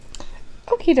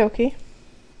Okie dokie.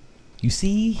 You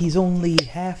see, he's only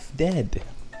half dead.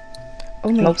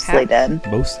 Only Mostly half? dead.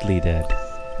 Mostly dead.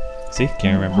 See,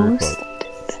 can't remember her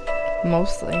quote.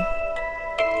 Mostly.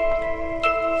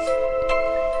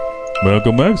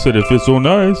 Malcolm X said, "If it's so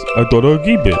nice, I thought I'd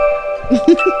keep it."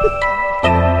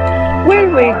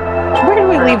 Where did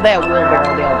we leave that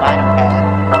wheelbarrow the albino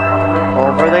had?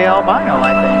 Over the albino,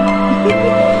 I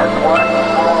think.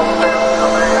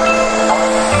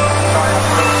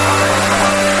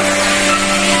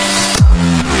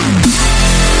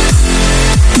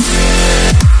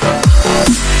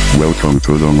 Welcome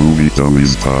to the Movie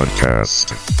Dummies podcast.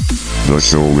 The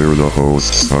show where the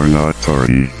hosts are not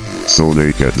tardy, so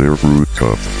they get their fruit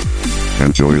cup.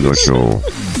 Enjoy the show.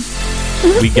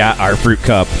 We got our fruit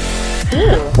cup.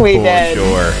 We For did.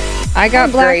 sure. I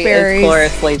got blackberries.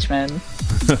 Cloris Leachman.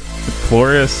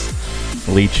 Cloris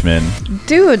Leachman.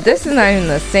 Dude, this is not even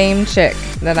the same chick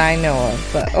that I know of,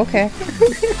 but okay.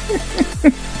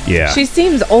 Yeah. She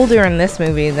seems older in this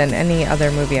movie than any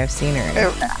other movie I've seen her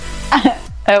in.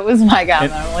 That was my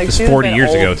comment. I'm like, It's she's 40 been years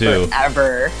old ago, too.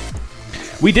 Forever.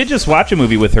 We did just watch a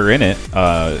movie with her in it.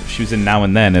 She was in Now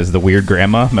and Then as the weird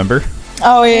grandma, remember?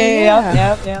 Oh,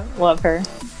 yeah. Love her.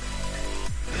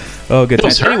 Oh, good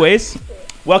times. Anyways,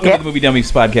 welcome to the Movie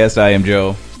Dummies podcast. I am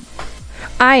Joe.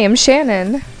 I am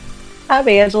Shannon. Hi,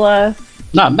 Angela.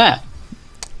 Not Matt.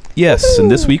 Yes, and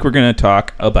this week we're going to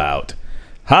talk about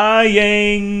high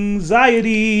anxiety.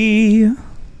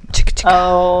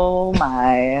 Oh,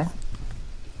 my.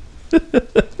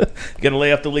 Gonna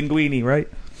lay off the linguine, right?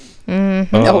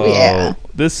 Mm-hmm. Oh, yeah.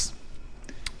 This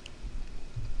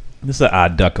is an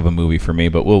odd duck of a movie for me,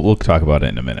 but we'll talk about it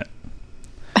in a minute.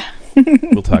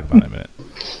 We'll talk about it in a minute.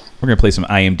 We're gonna play some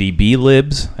IMDb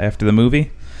libs after the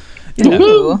movie. Yeah,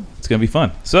 Ooh. it's gonna be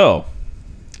fun. So,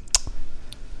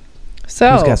 who's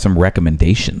got some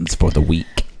recommendations for the week?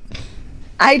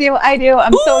 I do.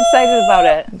 I'm so excited about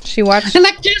it. She watched. And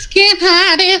I just can't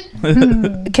hide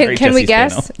it. Very Can we Jesse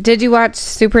guess? Spano. Did you watch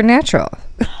Supernatural?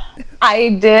 I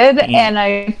did, and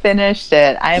I finished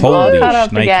it. I'm all Holy caught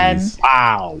up again. shnikes.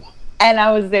 Wow. And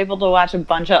I was able to watch a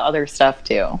bunch of other stuff,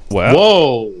 too. Well,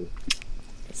 Whoa.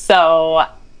 So,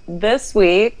 this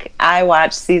week, I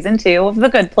watched season 2 of The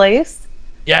Good Place.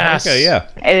 Yes. okay, yeah.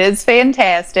 It is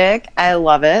fantastic. I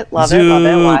love it. Love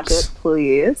it. Watch Zooks. it,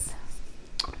 please.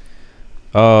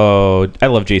 Oh, I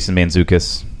love Jason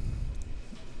Mantzoukas.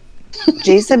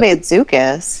 Jason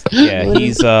Mantzoukas. Yeah,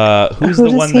 he's who's Who the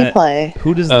does one he that play?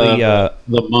 who does The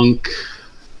monk.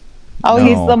 Oh, No.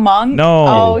 he's the monk? No.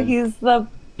 Oh, he's the...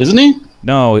 Isn't he?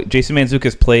 No, Jason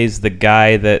Mantzoukas plays the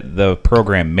guy that the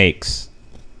program makes.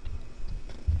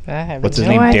 I have What's his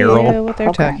no name? idea Daryl? what they're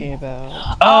Okay. talking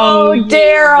about. Oh,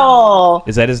 Daryl!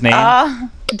 Is that his name?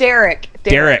 Derek.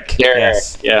 Derek. Derek.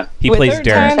 Yes. Yeah. He With plays her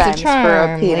Derek. times Time's a for a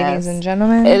charm, penis. ladies and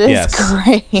gentlemen. It is Yes.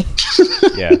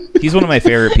 great. Yeah. He's one of my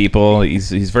favorite people.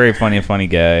 He's very funny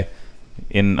guy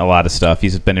in a lot of stuff.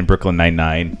 He's been in Brooklyn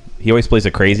Nine-Nine. He always plays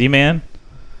a crazy man.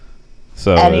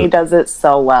 So And he does it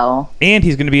so well. and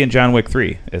he's going to be in John Wick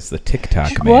 3 as the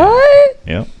TikTok man. What?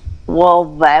 Yep. Well,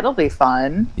 that'll be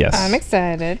fun. Yes. I'm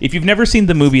excited. If you've never seen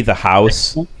the movie The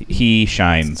House, he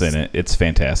shines in it. It's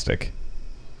fantastic.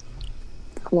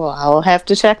 Well, I'll have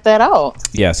to check that out.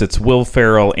 Yes, it's Will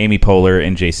Ferrell, Amy Poehler,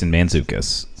 and Jason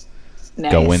Mantzoukas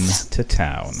Nice. going to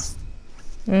town.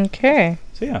 Okay.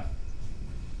 So yeah.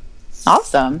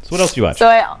 Awesome. So what else do you watch? So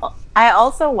I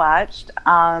also watched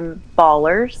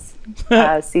Ballers.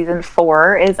 Season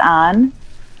 4 is on.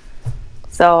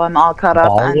 So I'm all caught up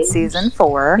on Ballers? season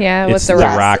 4. Yeah, it's with The the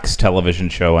rock. Rock's television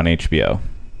show on HBO.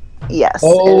 Yes.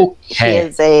 Okay. He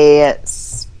is a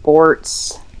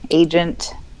sports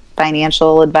agent,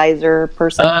 financial advisor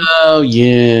person, Oh,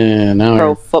 yeah. Now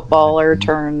pro footballer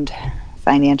turned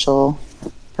financial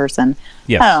person.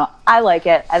 Yes. I don't know. I like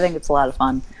it. I think it's a lot of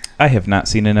fun. I have not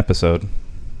seen an episode.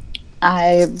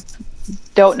 I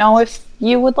don't know if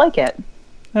you would like it.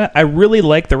 I really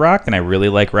like The Rock, and I really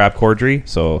like Rob Corddry,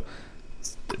 so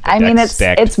I mean, deck's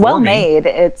stacked it's for well me. made.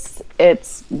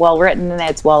 It's well written and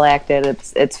it's well acted.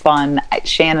 It's fun.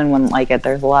 Shannon wouldn't like it.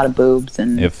 There's a lot of boobs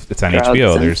and If it's on drugs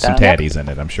HBO, and there's some stuff. tatties in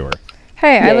it, I'm sure.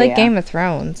 Hey, I Yeah, like yeah. Game of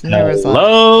Thrones. And there was like,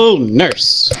 Hello,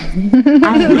 nurse.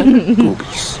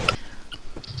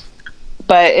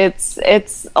 But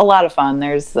it's a lot of fun.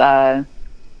 There's a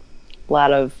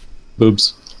lot of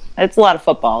Boobs. it's a lot of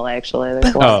football actually.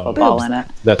 There's a lot of Oh. football Boobs. in it.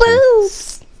 That's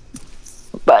boobs.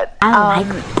 But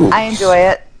I enjoy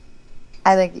it.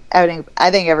 I think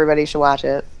everybody should watch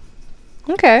it.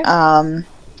 Okay.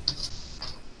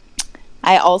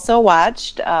 I also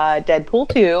watched Deadpool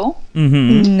 2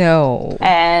 Mm-hmm. No.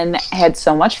 and had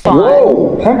so much fun.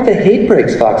 Whoa! Pump the hate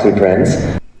brakes, Fox and friends.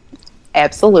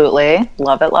 Absolutely.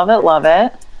 Love it, love it, love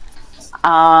it.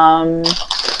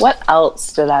 What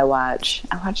else did I watch?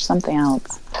 I watched something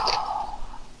else.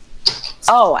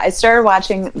 Oh, I started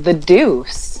watching The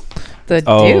Deuce. The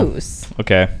Oh. Deuce.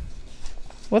 Okay.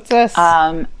 What's this?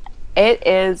 It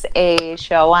is a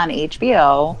show on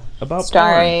HBO About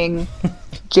starring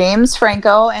James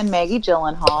Franco and Maggie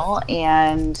Gyllenhaal,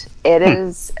 and it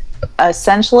is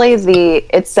essentially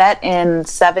it's set in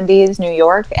 70s New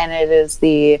York, and it is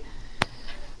the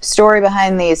story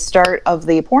behind the start of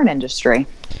the porn industry.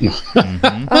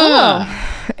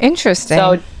 Oh, interesting.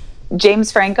 So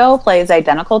James Franco plays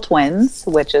identical twins,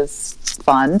 which is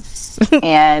fun,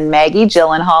 and Maggie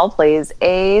Gyllenhaal plays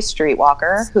a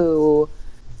streetwalker who,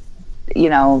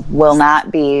 will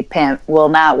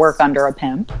not work under a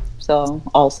pimp. So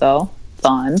also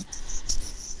fun.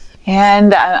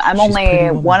 And I'm only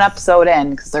one episode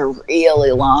in because they're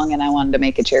really long, and I wanted to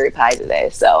make a cherry pie today.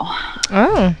 So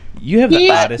oh, You have the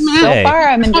oddest so say. far,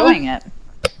 I'm enjoying it.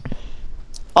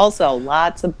 Also,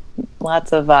 lots of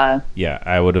Yeah,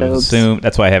 I would have Boobs. assumed.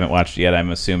 That's why I haven't watched it yet.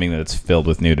 I'm assuming that it's filled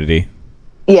with nudity.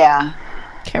 yeah.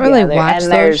 can't really there- watch and those.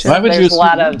 there's Why would you a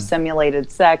lot assume- of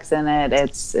simulated sex in it.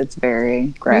 It's very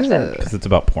graphic. Ugh. Because it's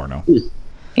about porno.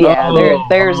 Yeah, Oh.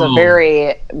 there's a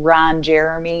very Ron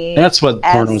Jeremy. That's what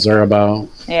pornos are about.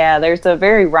 Yeah, there's a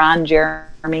very Ron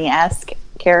Jeremy-esque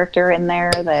character in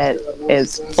there that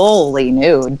is fully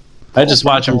nude. I just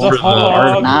watch them for the Oh.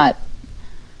 art. Not.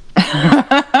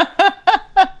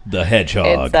 The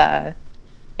hedgehog. It's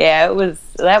yeah,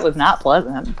 that was not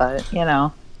pleasant, but is Yeah.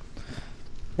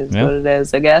 what it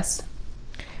is, I guess.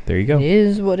 There you go. It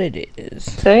is what it is.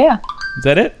 So yeah, Is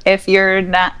that it? if you're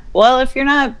not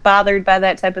bothered by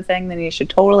that type of thing, then you should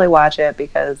totally watch it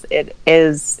because it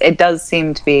does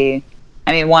seem to be.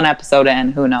 I mean, one episode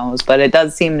in, who knows, but it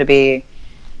does seem to be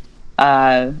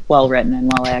well written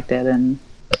and well acted, and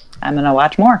I'm gonna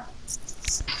watch more,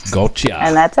 Gotcha.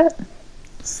 and that's it.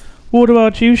 What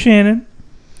about you, Shannon?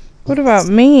 What about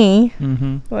me?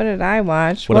 Mm-hmm. What did I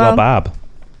watch? What about Bob?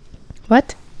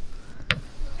 What?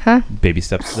 Huh? Baby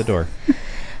steps to the door.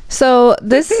 So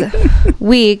this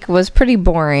week was pretty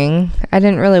boring. I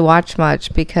didn't really watch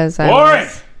much because I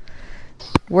was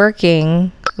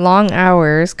working long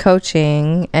hours,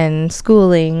 coaching and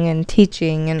schooling and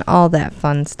teaching and all that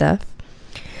fun stuff.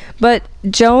 But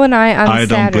Joe and I on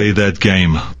Saturday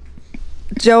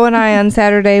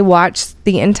watched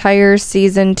the entire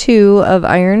season 2 of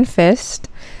Iron Fist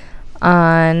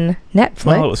on Netflix.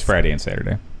 Well, it was Friday and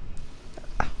Saturday.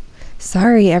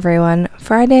 Sorry, everyone.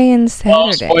 Friday and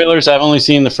Well, Saturday. spoilers, I've only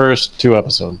seen the first 2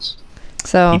 episodes.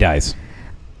 So He dies.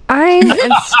 I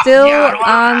am still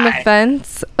on the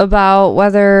fence about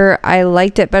whether I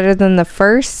liked it better than the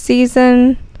first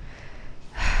season.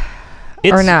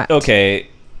 It's, not. Okay,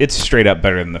 it's straight up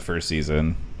better than the first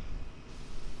season.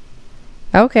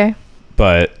 Okay.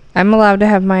 But, I'm allowed to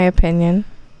have my opinion.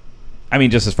 I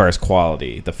mean, just as far as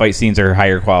quality. The fight scenes are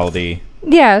higher quality.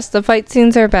 Yes, the fight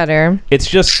scenes are better. It's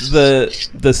just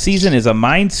the season is a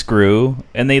mind screw,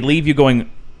 and they leave you going,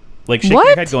 like, shaking your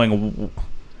What? head going,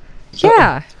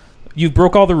 Yeah. you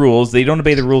broke all the rules. They don't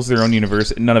obey the rules of their own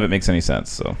universe. None of it makes any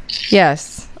sense. So,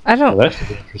 Yes. I Well, don't. that should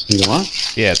be interesting to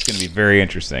watch. yeah, it's going to be very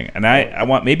interesting. And I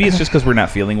want, maybe it's just because we're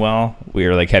not feeling well. We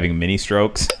are, like, having mini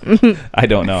strokes. I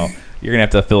don't know. You're going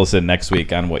to have to fill us in next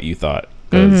week on what you thought.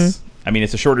 'Cause, I mean,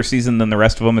 it's a shorter season than the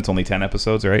rest of them. It's only 10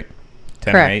 episodes, right?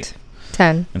 10 or 8 Correct.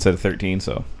 10. instead of 13.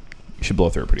 So, you should blow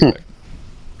through it pretty quick.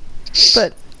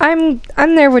 But I'm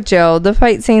there with Joe. The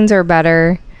fight scenes are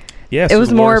better. Yeah, It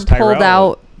was more pulled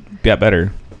out. Got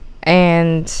better.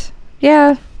 And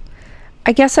yeah,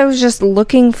 I guess I was just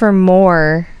looking for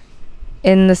more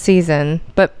in the season.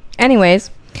 But anyways,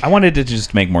 I wanted it to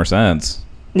just make more sense.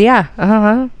 yeah,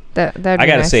 that'd I be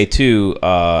gotta nice. say too,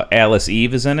 Alice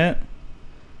Eve is in it,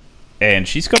 and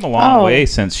she's come a long Oh. way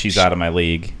since she's out of my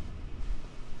league.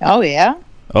 Oh yeah.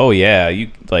 Oh yeah, you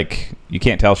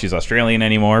can't tell she's Australian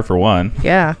anymore for one,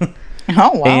 Yeah.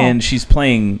 Oh wow. and she's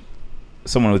playing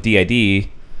someone with DID,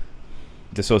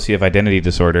 dissociative identity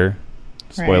disorder.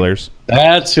 Spoilers.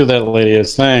 That's who that lady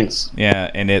is. Thanks. Yeah,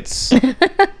 and it's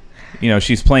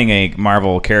she's playing a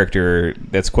Marvel character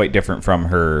that's quite different from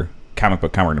her comic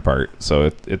book counterpart.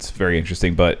 So it's very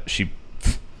interesting, but she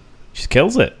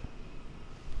kills it.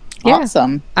 Yeah.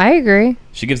 Awesome. I agree.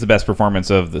 She gives the best performance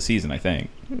of the season, I think.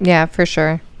 Yeah, for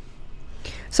sure.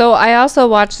 So I also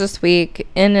watched this week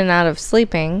In and Out of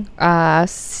Sleeping,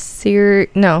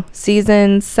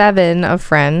 season 7 of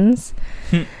Friends.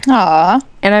 Aw.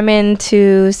 And I'm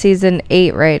into season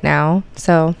 8 right now.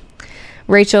 So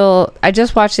Rachel, I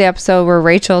just watched the episode where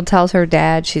Rachel tells her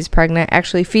dad she's pregnant.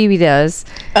 Actually, Phoebe does.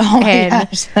 Oh my And-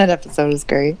 gosh, that episode is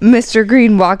great. Mr.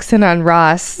 Green walks in on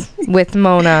Ross with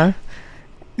Mona.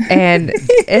 And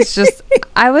it's just,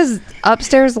 I was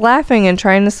upstairs laughing and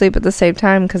trying to sleep at the same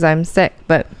time because I'm sick.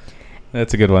 But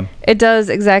That's a good one. it does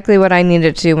exactly what I need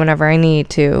it to do whenever I need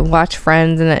to. Watch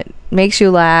Friends, and it makes you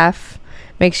laugh,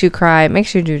 makes you cry, it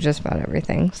makes you do just about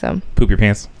everything. So, Poop your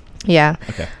pants. yeah.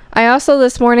 Okay. I also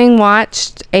this morning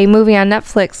watched a movie on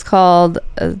Netflix called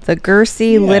The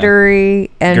Guernsey Yeah.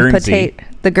 Literary and Guernsey. Potato...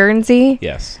 The Guernsey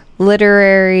Yes.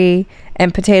 Literary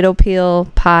and Potato Peel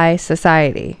Pie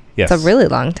Society. Yes. It's a really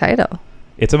long title.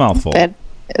 It's a mouthful. That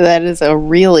is a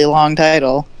really long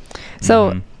title.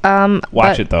 So, Watch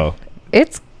but it though.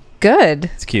 It's good.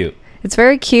 It's cute. It's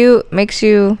very cute. Makes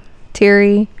you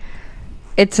teary.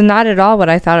 It's not at all what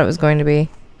I thought it was going to be.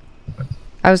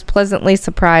 I was pleasantly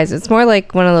surprised. It's more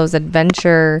like one of those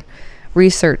adventure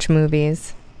research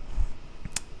movies.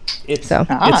 It's So,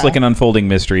 it's like an unfolding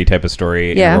mystery type of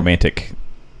story, Yeah. and a romantic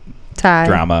Ty.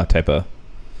 drama type of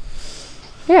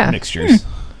Yeah. mixtures.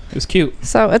 It was cute.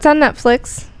 So, it's on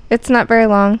Netflix. It's not very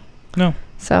long. No.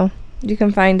 So, you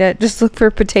can find it. Just look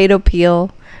for potato peel.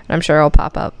 And I'm sure it'll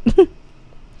pop up.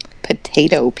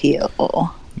 Potato peel.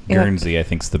 Yeah. Guernsey, I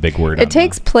think, is the big word. on It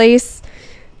takes place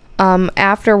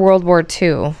after World War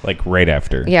II. like right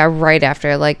after. Yeah, right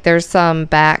after. Like, there's some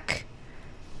back.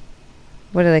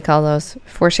 What do they call those?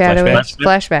 Foreshadowing?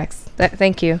 Flashbacks.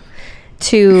 Thank you.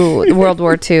 To World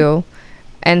War II.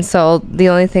 And so the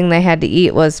only thing they had to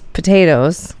eat was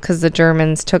potatoes because the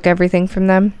Germans took everything from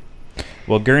them.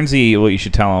 Well, Guernsey, what you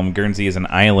should tell them, Guernsey is an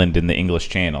island in the English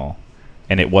Channel,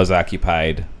 and it was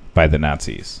occupied by the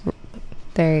Nazis.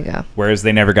 There you go. Whereas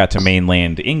they never got to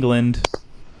mainland England,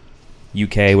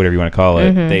 UK, whatever you want to call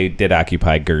it, they did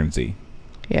occupy Guernsey.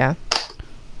 Yeah.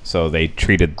 So they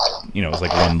treated, it was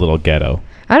like one little ghetto.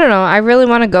 I don't know. I really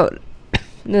want to go to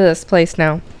this place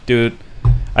now. Dude,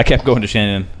 I kept going to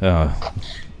Shannon. Oh,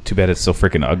 too bad it's so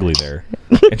freaking ugly there.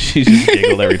 And she just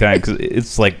giggled every time because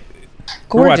it's like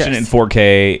we're watching it in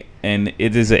 4K, and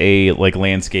it is a like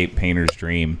landscape painter's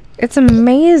dream. It's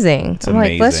amazing. I'm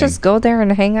like, let's amazing. just go there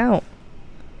and hang out.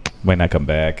 Might not come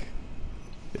back.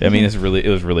 I mean, it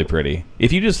was really pretty.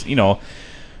 If you just,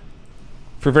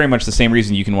 for very much the same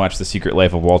reason you can watch The Secret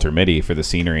Life of Walter Mitty for the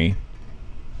scenery,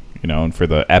 and for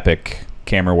the epic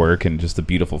camera work and just the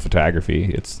beautiful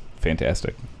photography. It's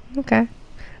fantastic. Okay.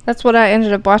 That's what I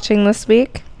ended up watching this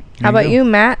week. How about you,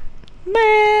 Matt?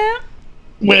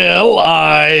 Well,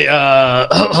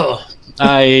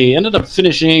 I ended up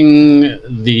finishing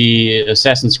the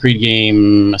Assassin's Creed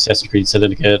game, Assassin's Creed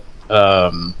Syndicate.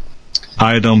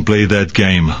 I don't play that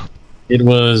game. It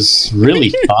was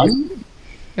really fun.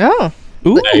 Oh.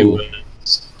 Ooh. I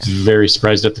was very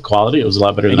surprised at the quality. It was a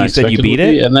lot better And than I you said you expected. beat it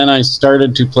would be. it? And then I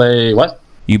started to play what?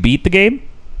 You beat the game?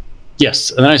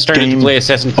 Yes, and then I started to Game play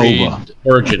Assassin's Creed over.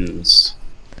 Origins.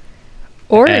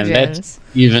 Origins. And that's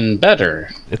even better.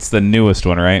 It's the newest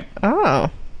one, right?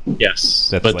 Oh. Yes,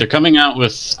 That's but like they're coming out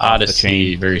with the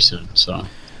Odyssey chain. very soon. So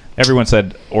Everyone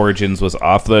said Origins was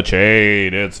off the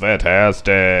chain. It's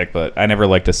fantastic. But I never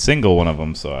liked a single one of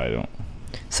them, so I don't.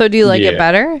 So do you like it Yeah.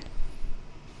 better?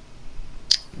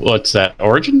 what's that?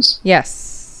 Origins?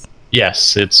 Yes.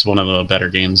 Yes, it's one of the better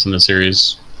games in the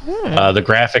series. The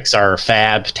graphics are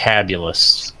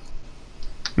fab-tabulous.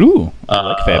 Ooh, I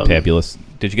like Fabtabulous.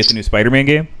 Did you get the new Spider-Man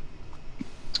game?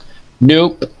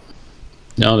 Nope.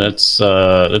 No, that's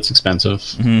expensive.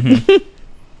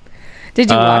 Did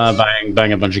you watch?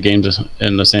 Buying a bunch of games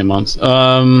in the same month.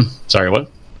 Sorry, what?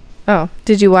 Oh,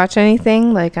 did you watch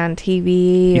anything like on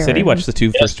TV? He said he watched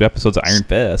the first episodes of Iron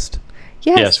Fist.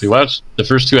 Yes, we watched the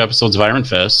first 2 episodes of Iron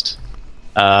Fist.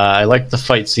 I like the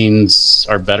fight scenes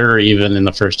are better even in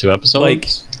the first 2 episodes. Like,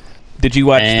 did you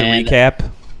watch And- the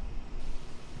recap?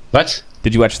 What?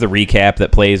 Did you watch the recap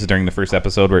that plays during the first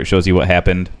episode where it shows you what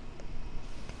happened?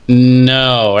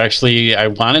 No, actually, I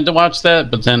wanted to watch that,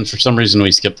 but then for some reason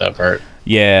we skipped that part.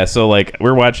 Yeah, so like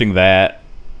we're watching that,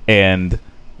 and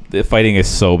the fighting is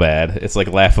so bad. It's like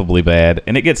laughably bad,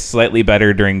 and it gets slightly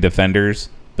better during Defenders.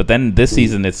 But then this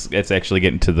season, it's actually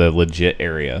getting to the legit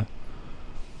area.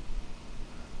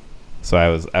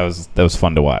 So that was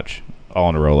fun to watch, all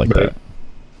in a row like that.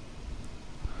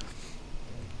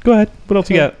 Go ahead. What else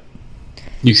you got?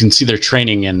 You can see their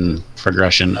training and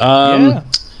progression. Yeah.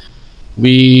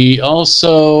 We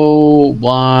also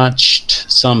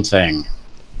watched something.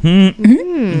 Oh,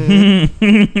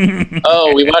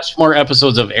 we watched more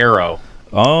episodes of Arrow.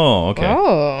 Oh, okay.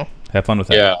 Oh. Have fun with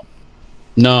that. Yeah.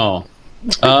 No.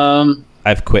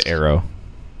 I've quit Arrow.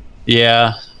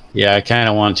 Yeah. Yeah, I kind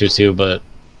of want to too, but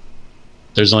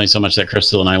there's only so much that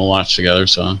Crystal and I will watch together.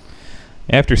 So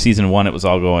After season 1, it was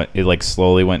all going. It like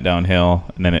slowly went downhill,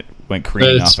 and then it went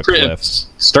careening off a cliff.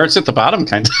 Starts at the bottom,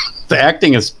 kind of. The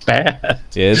acting is bad.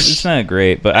 Yeah, it's not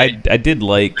great, but I did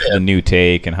like the new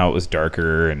take and how it was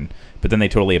darker, but then they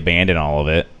totally abandoned all of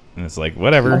it, and it's like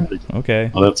whatever.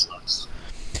 Okay. Oh, that sucks.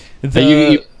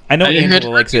 I know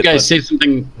Angela likes it. You guys say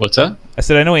something. What's that? I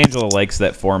said I know Angela likes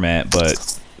that format, but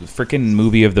freaking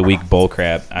movie of the week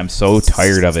bullcrap. I'm so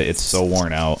tired of it. It's so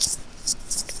worn out.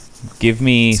 Give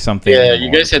me something. Yeah, more,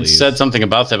 you guys had please. said something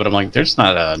about that, but I'm like, there's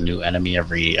not a new enemy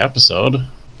every episode.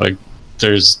 Like,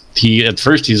 at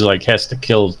first he's like has to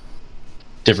kill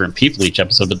different people each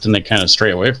episode, but then they kind of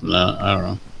stray away from that. I don't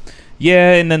know.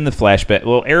 Yeah, and then the flashback.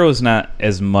 Well, Arrow's not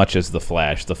as much as the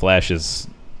Flash. The Flash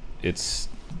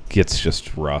gets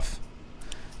just rough.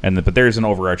 But there's an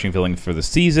overarching villain for the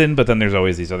season, but then there's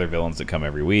always these other villains that come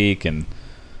every week, and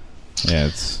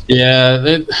I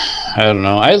don't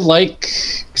know. I like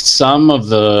some of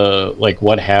the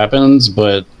what happens,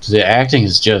 but the acting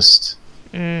is just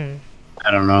I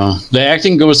don't know. The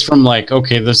acting goes from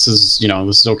okay, this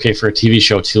is okay for a TV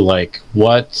show to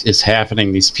what is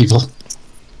happening? These people,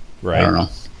 right? I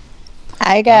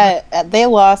don't know. They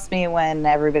lost me when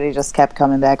everybody just kept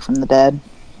coming back from the dead.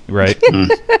 Right.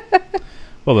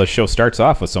 Well, the show starts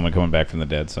off with someone coming back from the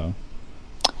dead, so.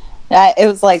 It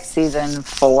was like season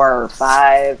 4 or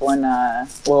 5 when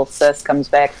little sis comes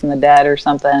back from the dead or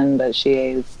something, but she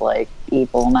is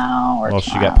evil now. Well,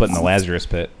 she got put in the Lazarus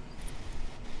pit.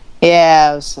 Yeah,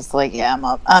 I was just I'm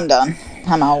up. I'm done.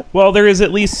 I'm out. Well, there is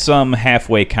at least some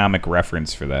halfway comic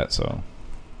reference for that, so.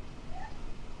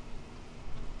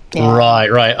 Yeah.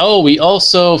 Right. Oh, we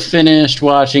also finished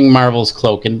watching Marvel's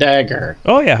Cloak and Dagger.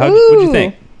 Oh yeah, what'd you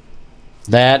think?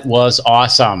 That was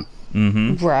awesome.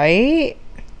 Mm-hmm. Right.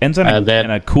 Ends on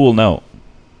a cool note.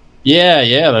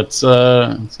 Yeah. That's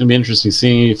it's gonna be interesting to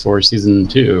see for season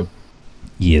 2.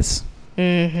 Yes.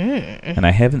 Mm-hmm. And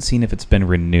I haven't seen if it's been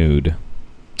renewed.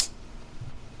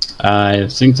 I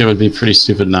think that would be pretty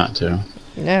stupid not to.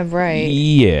 Yeah, right.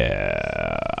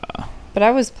 Yeah. But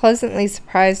I was pleasantly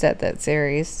surprised at that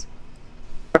series.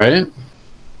 Right?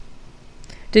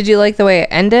 Did you like the way it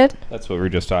ended? That's what we were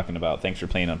just talking about. Thanks for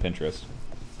playing on Pinterest.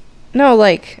 No,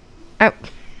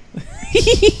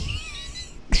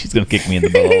 She's gonna kick me in the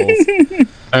balls.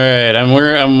 All right, I'm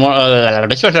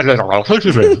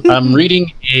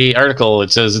reading a article.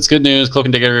 It says it's good news. Cloak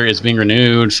and Dagger is being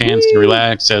renewed. Fans can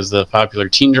relax as the popular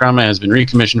teen drama has been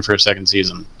recommissioned for a second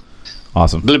season.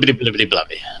 Awesome. Blibbity blibbity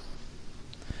blubby.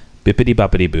 Bippity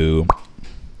boppity boo.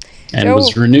 And it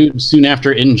was renewed soon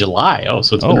after in July. Oh,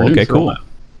 so it's been renewed for a while.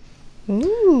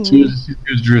 Ooh. So it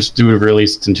was just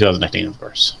released in 2019, of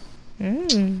course.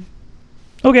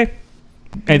 Okay.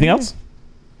 Anything else?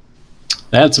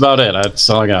 That's about it. That's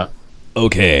all I got.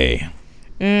 Okay.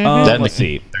 Let's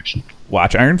see.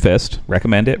 Watch Iron Fist.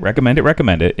 Recommend it.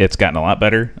 It's gotten a lot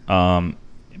better.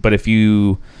 But if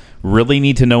you really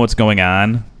need to know what's going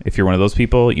on, if you're one of those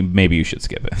people, maybe you should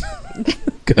skip it.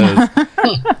 Because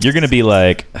you're going to be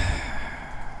like,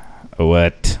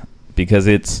 what? Because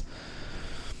it's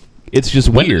just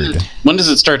weird. When does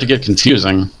it start to get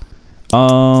confusing?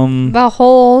 The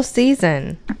whole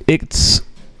season. It's...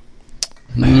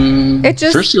 It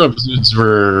just... First 2 episodes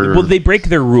were... Well, they break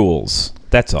their rules.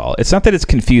 That's all. It's not that it's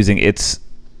confusing. It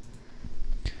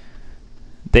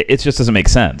just doesn't make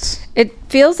sense. It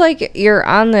feels like you're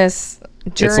on this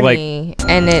journey,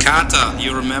 and it... Carter,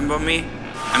 you remember me?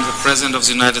 I'm the President of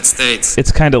the United States.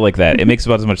 It's kind of like that. It makes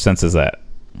about as much sense as that.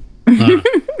 That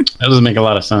doesn't make a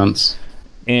lot of sense.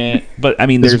 But I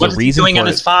mean, there's a reason doing for on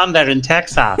his farm there in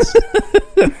Texas.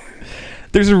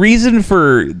 There's a reason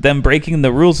for them breaking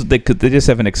the rules. They just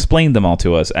haven't explained them all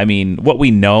to us. I mean, what we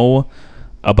know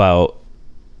about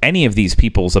any of these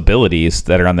people's abilities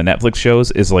that are on the Netflix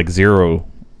shows is zero,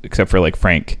 except for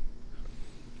Frank.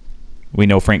 We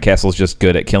know Frank Castle's just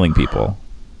good at killing people.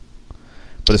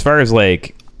 But as far as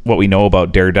what we know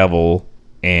about Daredevil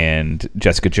and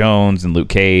Jessica Jones and Luke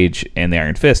Cage and the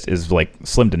Iron Fist is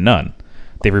slim to none.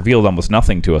 They've revealed almost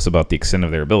nothing to us about the extent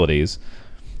of their abilities,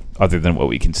 other than what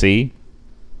we can see.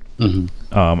 Mm-hmm.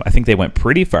 I think they went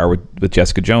pretty far with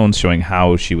Jessica Jones, showing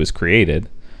how she was created,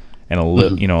 and a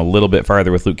little bit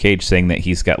farther with Luke Cage, saying that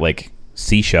he's got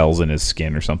seashells in his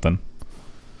skin or something.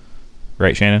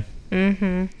 Right, Shannon?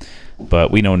 Mm-hmm. But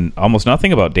we know almost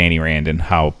nothing about Danny Rand and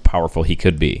how powerful he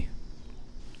could be.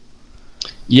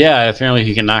 Yeah, apparently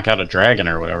he can knock out a dragon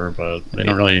or whatever, but they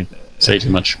don't really say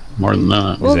too much more than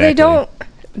that. Well, Exactly. they don't.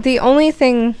 The only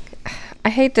thing, I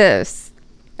hate to,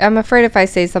 I'm afraid if I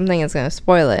say something, it's going to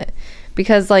spoil it.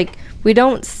 Because, we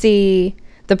don't see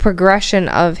the progression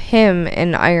of him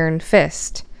in Iron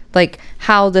Fist. like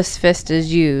how this fist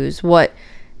is used, what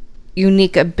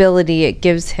unique ability it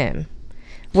gives him.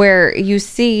 Where you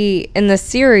see in the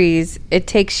series, it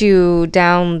takes you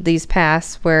down these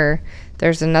paths where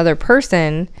there's another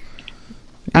person.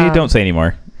 You don't say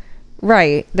anymore.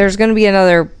 Right. There's going to be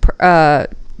another.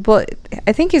 Well,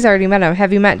 I think he's already met him.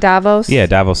 Have you met Davos? Yeah,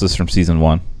 Davos is from season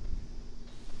 1.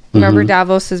 Remember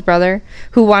Davos' brother,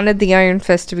 who wanted the Iron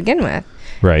Fist to begin with.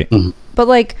 Right. But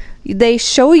like, they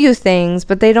show you things,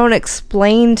 but they don't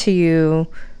explain to you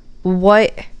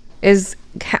what is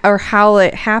or how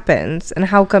it happens and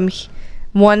how come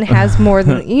one has more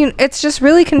than it's just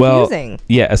really confusing. Well,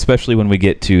 yeah, especially when we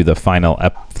get to the final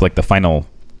the final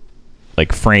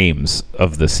like frames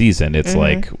of the season. It's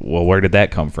like, well, where did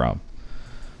that come from?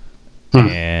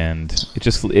 And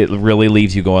it really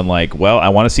leaves you going like, well, I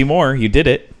want to see more. You did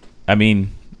it. I mean,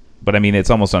 it's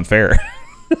almost unfair.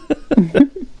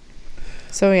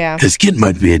 So yeah, this kid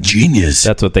might be a genius.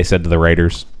 That's what they said to the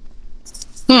writers.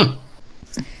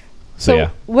 So yeah.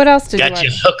 What else did you Got watch? you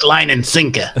hook, line, and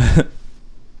sinker.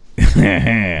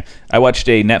 I watched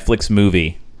a Netflix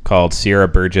movie called Sierra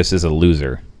Burgess is a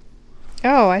Loser.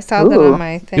 Oh, I saw that on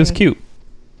my thing. It was cute.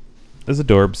 It was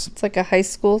adorbs. It's like a high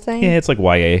school thing. Yeah, it's like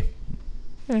YA.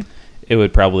 It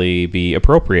would probably be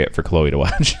appropriate for Chloe to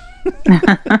watch.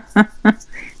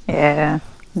 Yeah,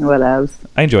 what else?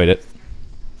 I enjoyed it.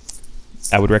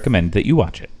 I would recommend that you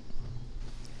watch it.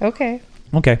 Okay.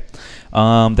 Okay.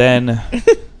 Then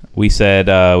we said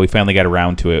we finally got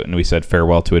around to it, and we said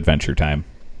farewell to Adventure Time.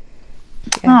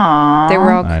 Aww. They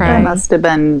were all I know. crying. That must have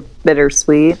been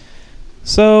bittersweet.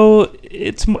 So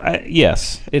it's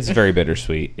yes, it's very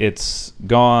bittersweet. It's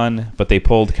gone, but they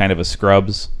pulled kind of a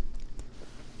Scrubs.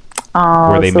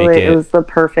 Oh, Where they so make it was the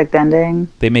perfect ending.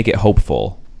 They make it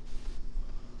hopeful.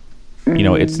 You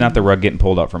know, it's not the rug getting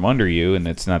pulled out from under you, and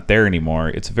it's not there anymore.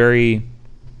 It's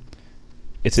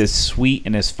as sweet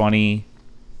and as funny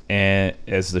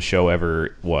as the show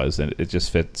ever was, and it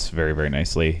just fits very, very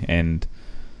nicely. And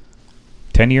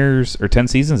 10 years or 10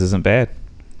 seasons isn't bad.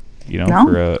 You know,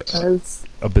 for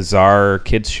a bizarre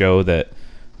kids show that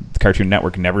the Cartoon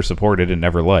Network never supported and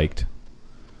never liked.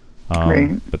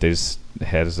 Right. But they just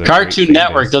has a Cartoon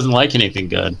Network doesn't like anything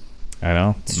good. I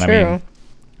know. It's I true. mean,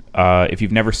 if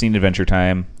you've never seen Adventure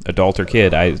Time, adult or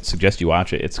kid, I suggest you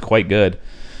watch it. It's quite good,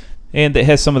 and it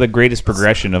has some of the greatest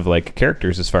progression of like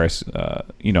characters as far as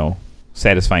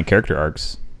satisfying character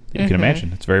arcs that you can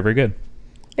imagine. It's very, very good.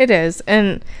 It is,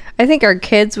 and I think our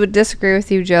kids would disagree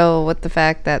with you, Joe, with the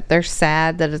fact that they're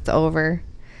sad that it's over.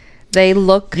 They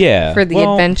look for the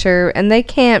adventure, and they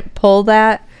can't pull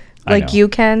that like you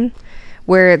can,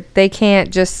 where they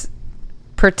can't just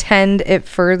pretend it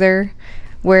further,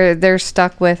 where they're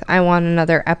stuck with, I want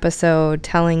another episode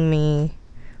telling me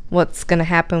what's going to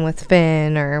happen with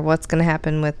Finn or what's going to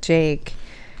happen with Jake.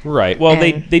 Right. Well,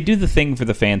 they do the thing for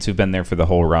the fans who've been there for the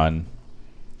whole run,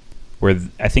 where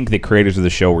I think the creators of the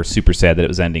show were super sad that it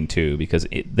was ending too, because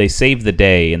they saved the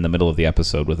day in the middle of the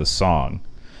episode with a song.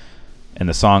 And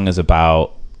the song is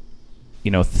about,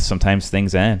 sometimes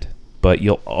things end, but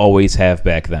you'll always have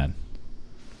back then.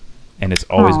 And it's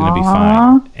always going to be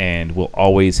fine. And we'll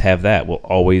always have that. We'll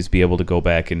always be able to go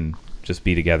back and just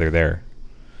be together there.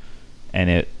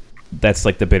 And that's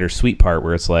like the bittersweet part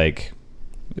where it's like,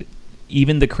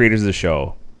 even the creators of the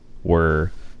show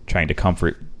were trying to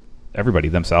comfort everybody,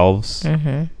 themselves,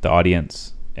 the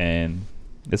audience. And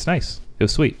it's nice. It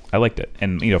was sweet. I liked it.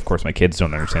 And, of course, my kids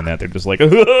don't understand that. They're just like, yeah,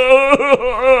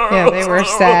 they were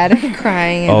sad and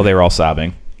crying. Oh, they were all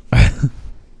sobbing.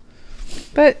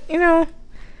 But,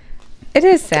 it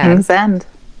is sad. King's End.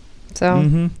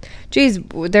 So, geez,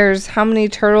 there's how many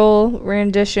turtle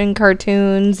rendition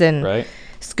cartoons and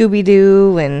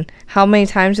Scooby-Doo, and how many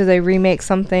times do they remake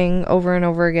something over and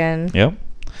over again? Yep.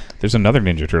 There's another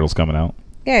Ninja Turtles coming out.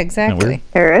 Yeah, exactly.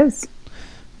 There is.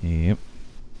 Yep.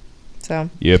 So.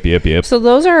 Yep. So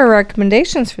those are our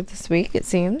recommendations for this week, it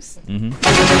seems. So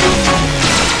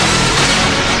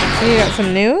you got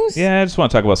some news? Yeah, I just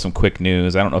want to talk about some quick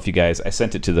news. I don't know if you guys, I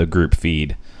sent it to the group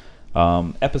feed.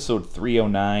 Episode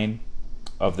 309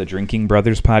 of the Drinking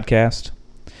Brothers podcast.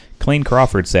 Clayne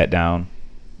Crawford sat down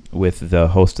with the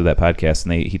host of that podcast,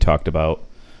 and he talked about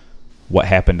what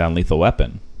happened on Lethal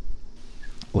Weapon.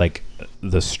 Like,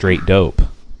 the straight dope.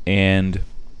 And,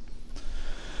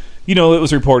 it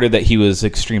was reported that he was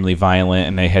extremely violent,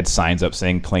 and they had signs up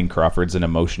saying Clayne Crawford's an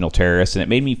emotional terrorist, and it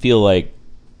made me feel like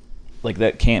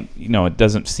that can't, it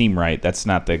doesn't seem right. That's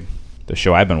not the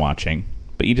show I've been watching.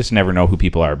 But you just never know who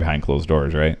people are behind closed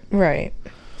doors, right? Right.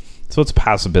 So it's a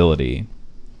possibility.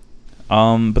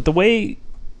 But the way,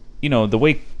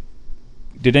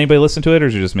 did anybody listen to it, or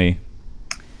is it just me?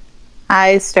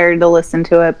 I started to listen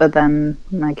to it, but then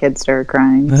my kids started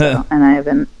crying, and I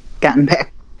haven't gotten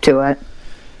back to it.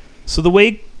 So the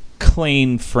way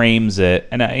Klain frames it,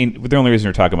 and the only reason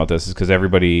we're talking about this is because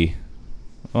everybody,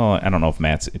 well, I don't know if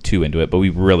Matt's too into it, but we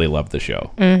really love the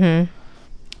show. Mm-hmm.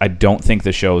 I don't think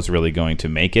the show is really going to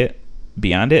make it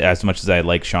beyond it, as much as I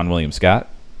like Sean William Scott.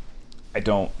 I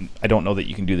don't know that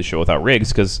you can do the show without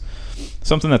Riggs, because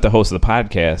something that the host of the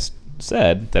podcast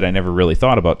said that I never really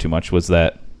thought about too much was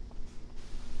that,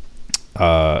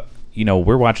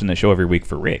 we're watching the show every week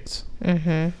for Riggs.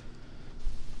 Mm-hmm.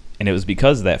 And it was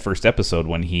because of that first episode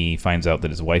when he finds out that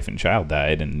his wife and child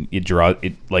died, and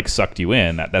it like sucked you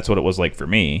in. That's what it was like for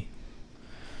me.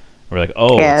 We're like,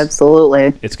 oh, yeah,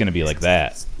 absolutely. It's going to be like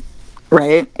that.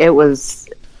 Right. It was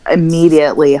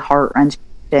immediately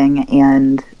heart-wrenching,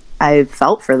 and I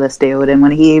felt for this dude. And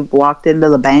when he walked into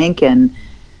the bank and,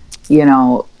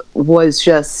 was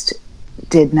just,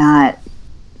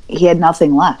 he had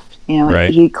nothing left.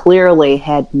 Right. He clearly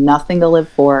had nothing to live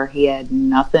for. He had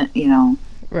nothing,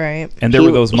 Right. And there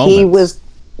were those moments.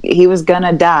 He was going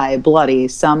to die bloody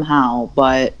somehow,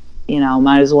 but,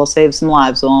 might as well save some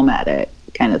lives while I'm at it,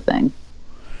 kind of thing.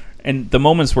 And the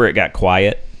moments where it got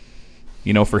quiet,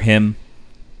 for him,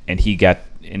 and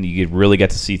you really get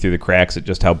to see through the cracks at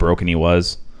just how broken he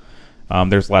was.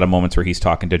 There's a lot of moments where he's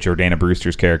talking to Jordana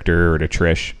Brewster's character or to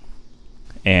Trish,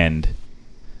 and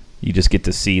you just get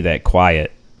to see that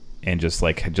quiet and just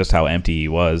how empty he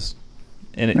was.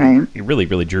 And it really,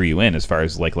 really drew you in as far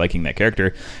as liking that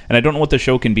character. And I don't know what the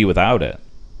show can be without it.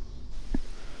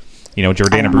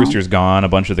 Jordana Brewster's gone, a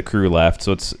bunch of the crew left,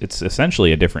 so it's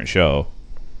essentially a different show.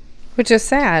 Which is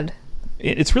sad.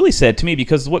 It's really sad to me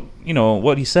because what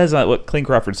he says, what Klain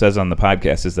Crawford says on the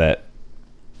podcast is that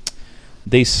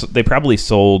they probably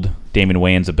sold Damon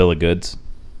Wayans a bill of goods,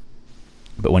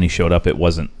 but when he showed up, it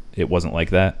wasn't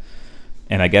like that.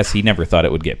 And I guess he never thought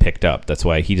it would get picked up. That's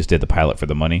why he just did the pilot for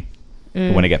the money.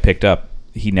 But when it got picked up,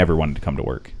 he never wanted to come to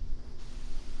work.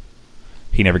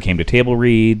 He never came to table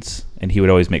reads, and he would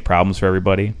always make problems for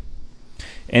everybody.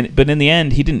 But in the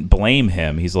end, he didn't blame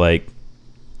him. He's like,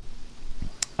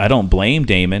 I don't blame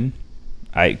Damon,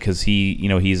 because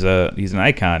he's an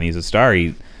icon, he's a star,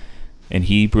 and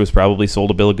he was probably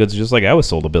sold a bill of goods just like I was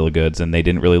sold a bill of goods, and they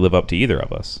didn't really live up to either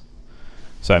of us.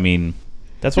 So I mean,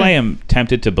 that's why I'm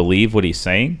tempted to believe what he's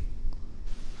saying.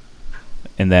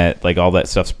 And that all that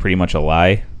stuff's pretty much a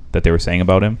lie that they were saying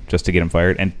about him just to get him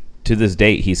fired. And to this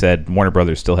date, he said Warner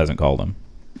Brothers still hasn't called him.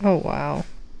 Oh wow.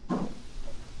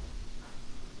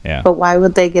 Yeah. But why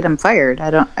would they get him fired?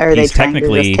 Are they trying to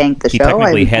just tank the show? He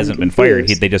technically hasn't been fired.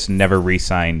 They just never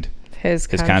re-signed his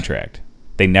contract.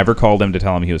 They never called him to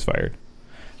tell him he was fired.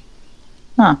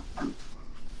 Huh.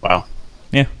 Wow.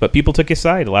 Yeah, but people took his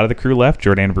side. A lot of the crew left.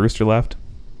 Jordana Brewster left.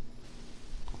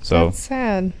 So that's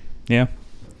sad. Yeah.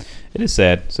 It is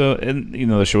sad. So, and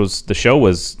the show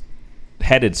was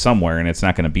headed somewhere, and it's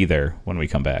not going to be there when we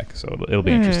come back. So it'll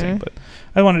be interesting. But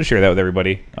I wanted to share that with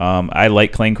everybody. I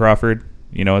like Klain Crawford.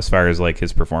 As far as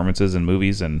his performances in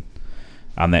movies and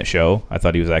on that show, I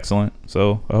thought he was excellent.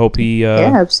 So I hope he.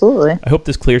 Yeah, absolutely. I hope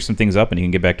this clears some things up and he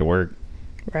can get back to work.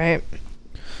 Right.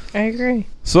 I agree.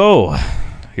 So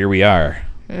here we are.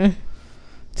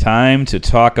 Time to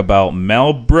talk about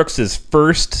Mel Brooks's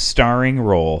first starring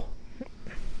role.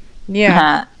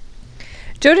 Yeah.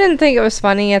 Joe didn't think it was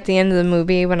funny at the end of the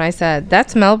movie when I said,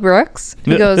 "That's Mel Brooks."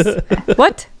 He goes,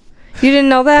 "What? You didn't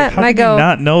know that?" How and I go,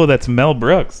 "Not know that's Mel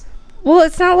Brooks." Well,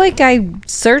 it's not like I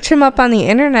search him up on the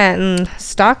internet and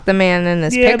stalk the man in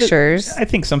his pictures. I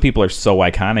think some people are so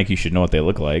iconic you should know what they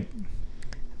look like.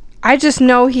 I just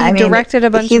know he directed a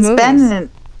bunch of movies.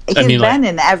 He's been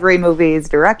in every movie he's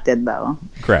directed, though.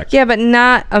 Correct. Yeah, but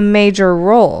not a major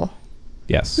role.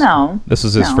 Yes. No. This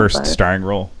was his first starring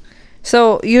role.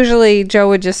 So usually Joe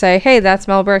would just say, "Hey, that's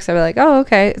Mel Brooks." I'd be like, "Oh,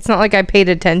 okay." It's not like I paid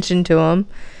attention to him.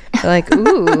 Like,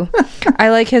 ooh, I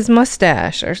like his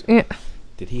mustache. Or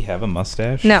Did he have a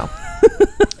mustache? No.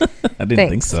 I didn't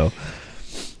think so.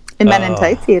 In Men in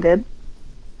Tights, he did.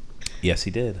 Yes,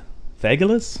 he did.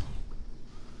 Fabulous?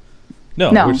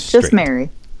 No, just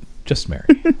Mary. Just Mary.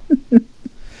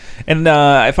 And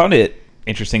I found it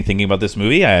interesting thinking about this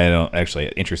movie.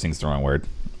 Interesting is the wrong word.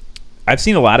 I've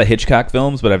seen a lot of Hitchcock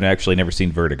films, but I've actually never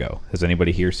seen Vertigo. Has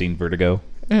anybody here seen Vertigo?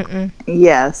 Mm-mm.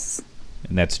 Yes.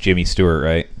 And that's Jimmy Stewart,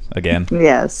 right? Again?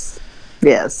 Yes.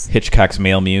 Hitchcock's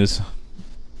male muse.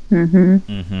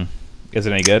 Mm-hmm. Is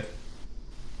it any good?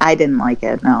 I didn't like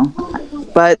it, no.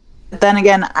 But then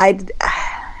again, I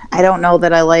don't know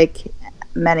that I like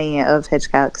many of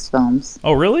Hitchcock's films.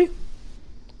 Oh, really?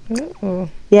 Ooh.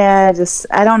 Yeah,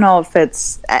 I don't know if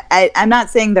it's... I'm not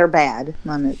saying they're bad.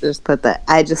 Let me just put that.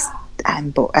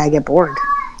 I get bored.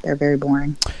 They're very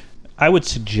boring. I would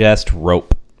suggest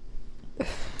Rope.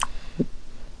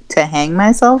 To hang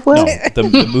myself with? No,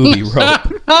 the movie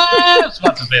Rope. I was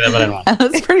about to say that, but I don't want to.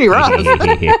 That's pretty rough.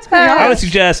 I would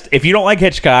suggest, if you don't like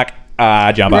Hitchcock,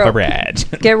 jump off a bridge.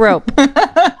 Get Rope.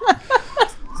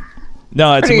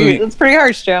 No, it's a movie. It's pretty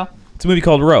harsh, Joe. It's a movie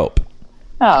called Rope.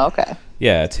 Oh, okay.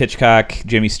 Yeah, it's Hitchcock,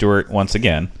 Jimmy Stewart once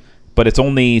again, but it's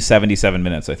only 77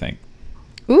 minutes, I think.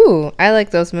 Ooh, I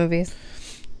like those movies.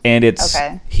 And it's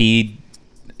Okay. he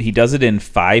does it in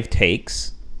 5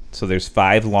 takes, so there's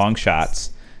 5 long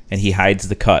shots, and he hides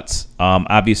the cuts.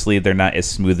 Obviously, they're not as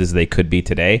smooth as they could be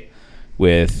today,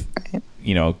 with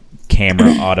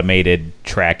camera automated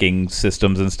tracking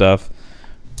systems and stuff,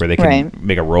 where they can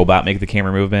make a robot make the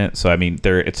camera movement. So I mean,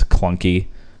 it's clunky,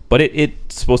 but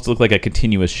it's supposed to look like a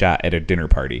continuous shot at a dinner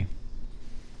party.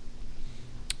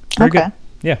 Very good.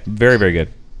 Yeah, very, very good.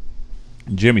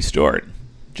 Jimmy Stewart.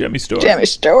 Jimmy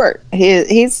Stewart.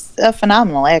 He's a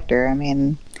phenomenal actor. I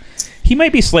mean, he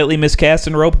might be slightly miscast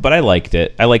in Rope, but I liked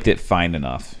it. I liked it fine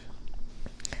enough.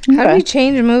 How do we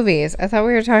change movies? I thought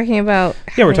we were talking about...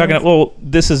 Yeah, we're talking... Well,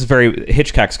 this is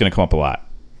Hitchcock's going to come up a lot.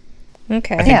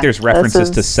 Okay. I think there's references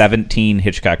to 17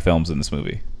 Hitchcock films in this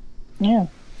movie. Yeah.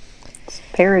 It's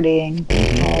parodying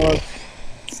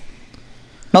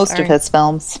most of his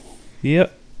films.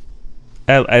 Yep.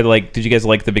 I like... Did you guys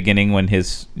like the beginning when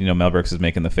Mel Brooks is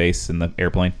making the face in the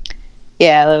airplane?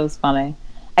 Yeah, that was funny.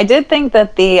 I did think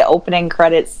that the opening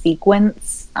credit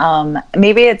sequence,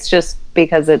 maybe it's just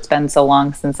because it's been so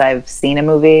long since I've seen a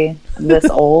movie this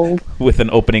old. With an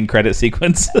opening credit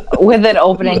sequence? With an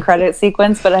opening credit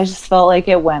sequence, but I just felt like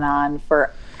it went on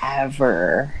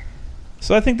forever.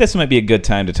 So I think this might be a good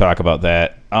time to talk about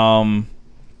that.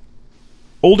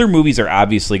 Older movies are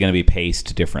obviously going to be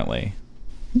paced differently.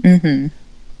 Mm-hmm.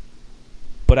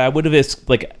 But I would have...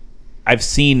 I've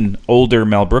seen older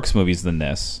Mel Brooks movies than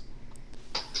this,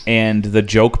 and the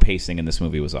joke pacing in this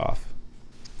movie was off.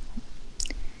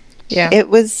 Yeah. It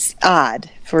was odd,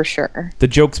 for sure. The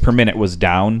jokes per minute was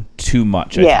down too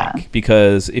much, I think.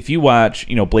 Because if you watch,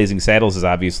 Blazing Saddles is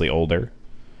obviously older,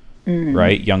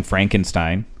 right? Young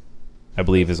Frankenstein, I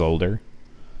believe, is older.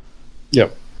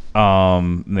 Yep.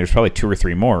 And there's probably 2 or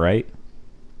 3 more, right?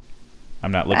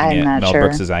 I'm not looking at Mel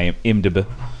Brooks' IMDb.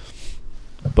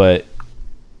 But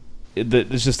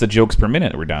it's just the jokes per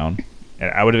minute were down.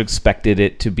 And I would have expected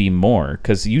it to be more,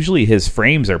 because usually his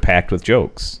frames are packed with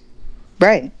jokes.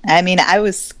 Right. I mean, I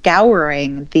was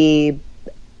scouring the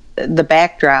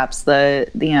backdrops,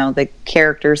 the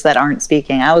characters that aren't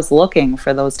speaking. I was looking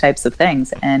for those types of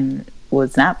things and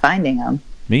was not finding them.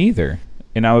 Me either.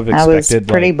 And I would have expected... I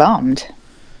was pretty bummed.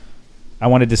 I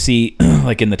wanted to see,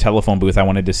 in the telephone booth, I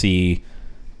wanted to see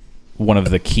one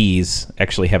of the keys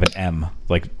actually have an M,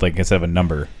 like instead of a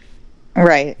number.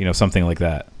 Right. Something like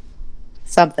that.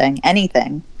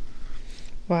 Anything.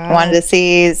 Wow. I wanted to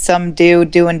see some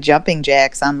dude doing jumping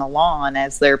jacks on the lawn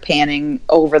as they're panning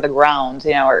over the ground,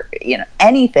 or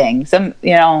anything.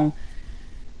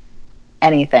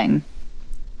 Anything.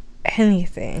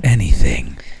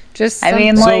 Anything. Just I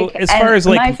mean, so as far as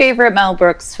my favorite Mel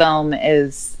Brooks film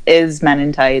is Men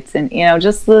in Tights, and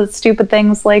just the stupid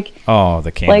things like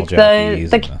the camel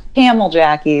jockeys, the camel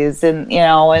jockeys, and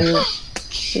and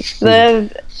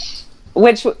the.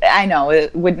 Which I know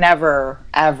it would never,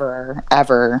 ever,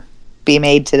 ever be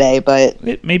made today, but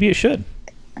maybe it should.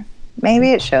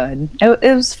 Maybe it should.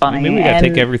 It was funny. Maybe we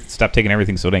gotta stop taking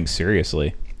everything so dang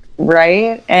seriously.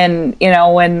 Right, and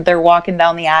when they're walking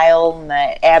down the aisle and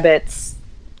the Abbott's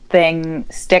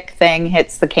stick thing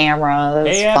hits the camera, that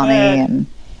was funny. And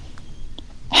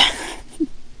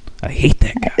I hate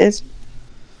that guy. It's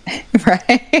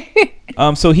right.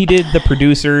 So he did The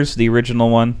Producers, the original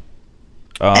one.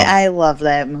 I love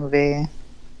that movie.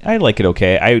 I like it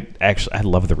okay. I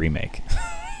love the remake.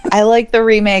 I like the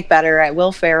remake better.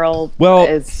 Will Ferrell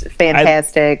is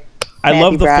fantastic. I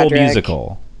love the full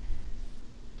musical.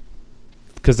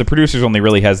 Because The Producers only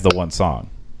really has the one song.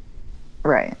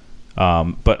 Right.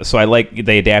 But so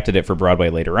they adapted it for Broadway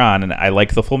later on, and I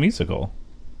like the full musical.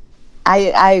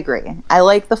 I agree. I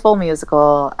like the full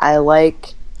musical. I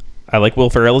like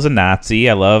Will Ferrell as a Nazi.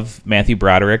 I love Matthew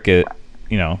Broderick.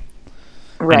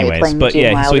 Right, anyways, playing but Gene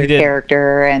yeah, Wilder so he did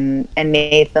character, and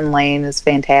Nathan Lane is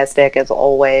fantastic as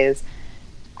always.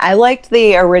 I liked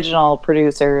the original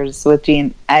Producers with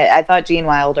Gene. I thought Gene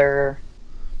Wilder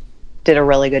did a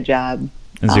really good job.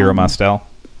 And Zero Mostel.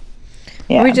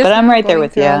 Yeah, but I'm right there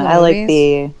with you. I like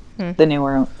the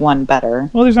newer one better.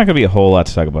 Well, there's not going to be a whole lot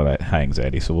to talk about High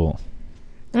Anxiety, so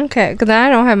Okay, because I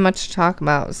don't have much to talk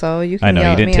about, so you can I know yell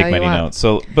you at didn't me take all you many want. notes.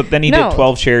 So, but then he No. did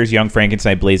 12 Chairs, Young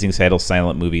Frankenstein, Blazing Saddles,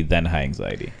 Silent Movie, then High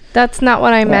Anxiety. That's not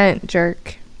what I meant,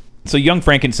 jerk. So Young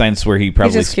Frankenstein's where he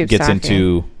probably just keeps gets talking.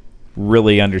 into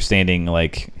really understanding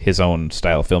like his own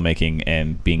style of filmmaking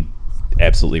and being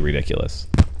absolutely ridiculous.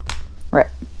 Right.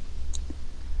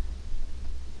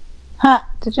 Huh.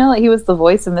 Did you know that he was the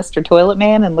voice of Mr. Toilet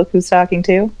Man and Look Who's Talking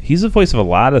Too? He's the voice of a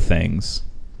lot of things.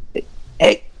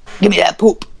 Hey, give me that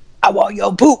poop. I want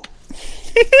your poop.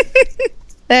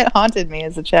 That haunted me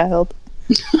as a child.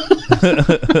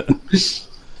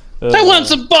 I want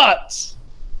some butts.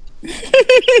 I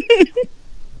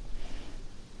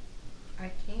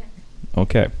can't.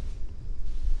 Okay.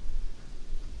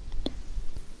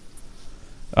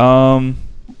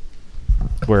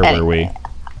 Where were we?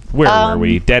 Where were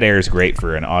we? Dead air is great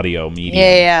for an audio medium.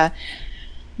 Yeah.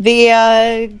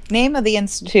 The name of the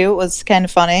institute was kind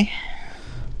of funny.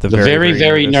 The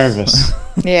Very nervous.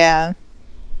 Yeah.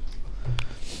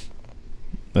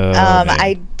 Man.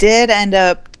 I did end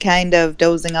up kind of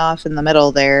dozing off in the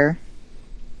middle there.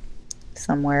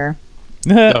 Somewhere.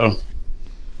 Oh.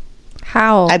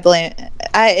 How? I blame.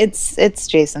 It's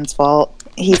Jason's fault.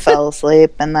 He fell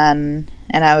asleep, and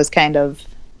I was kind of,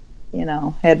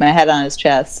 had my head on his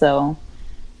chest, so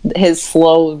his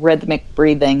slow rhythmic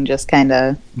breathing just kind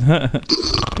of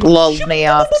lulled me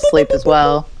off to sleep as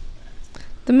well.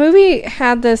 The movie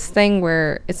had this thing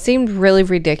where it seemed really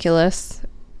ridiculous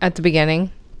at the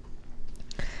beginning.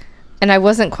 And I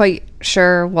wasn't quite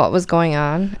sure what was going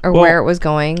on or where it was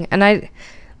going. And I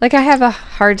have a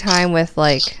hard time with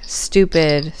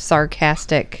stupid,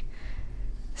 sarcastic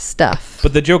stuff.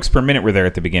 But the jokes per minute were there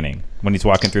at the beginning. When he's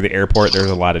walking through the airport, there's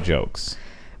a lot of jokes.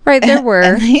 Right, there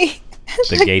were.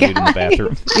 The gay dude in the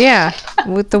bathroom. Yeah,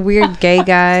 with the weird gay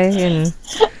guy and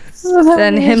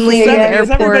then him leaving the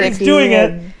airport. Everybody's doing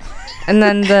it. And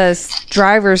then the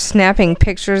driver's snapping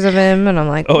pictures of him, and I'm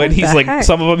like, Oh, what and he's the like, heck?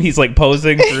 some of them he's like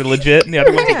posing for legit, and the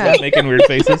other ones he's making weird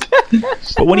faces.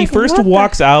 But when he first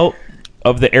walks out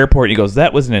of the airport, he goes,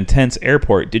 "That was an intense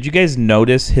airport." Did you guys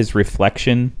notice his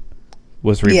reflection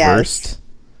was reversed?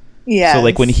 Yeah. So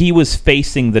like when he was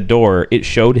facing the door, it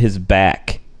showed his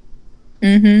back.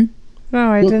 Mm-hmm. Oh,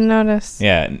 I didn't notice.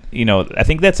 Yeah, and, I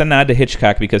think that's a nod to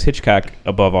Hitchcock because Hitchcock,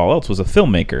 above all else, was a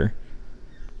filmmaker,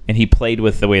 and he played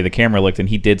with the way the camera looked, and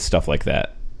he did stuff like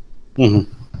that.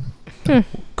 Mm-hmm.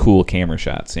 Cool camera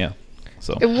shots, yeah.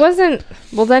 So It wasn't.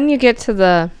 Well, then you get to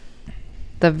the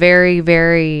very,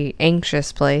 very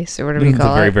anxious place, or whatever you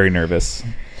call very, it. very nervous.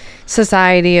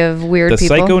 Society of weird The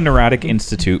people. Psychoneurotic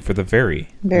Institute for the very,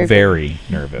 very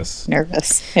nervous.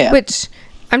 Nervous. Yeah. Which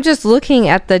I'm just looking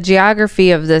at the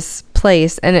geography of this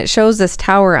place, and it shows this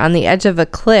tower on the edge of a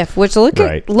cliff, which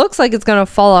Right. looks like it's going to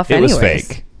fall off It anyways. was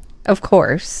fake. Of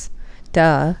course.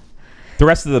 Duh. The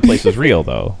rest of the place was real,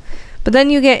 though. But then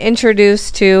you get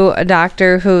introduced to a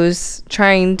doctor who's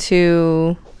trying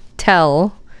to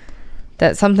tell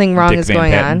that something wrong Dick is Van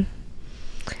going Patten. on.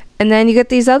 And then you get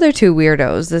these other two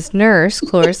weirdos, this nurse,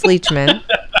 Cloris Leachman.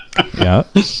 Yeah.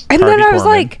 And then Harvey I was Korman.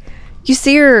 like, you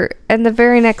see her in the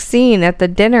very next scene at the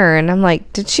dinner, and I'm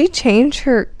like, did she change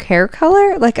her hair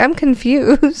color? Like, I'm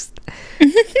confused.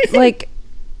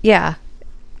 Yeah.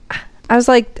 I was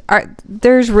like,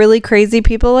 there's really crazy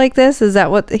people like this? Is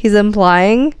that what he's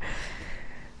implying?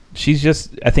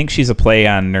 I think she's a play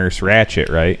on Nurse Ratched,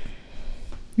 right?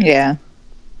 Yeah.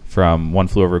 From One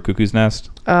Flew Over a Cuckoo's Nest.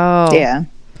 Oh. Yeah.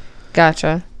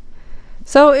 Gotcha.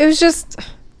 So it was just,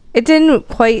 it didn't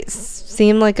quite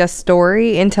seem like a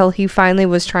story until he finally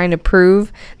was trying to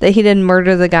prove that he didn't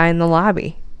murder the guy in the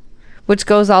lobby, which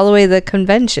goes all the way to the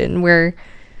convention where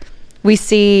we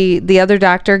see the other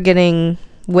doctor getting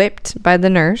whipped by the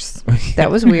nurse.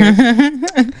 That was weird.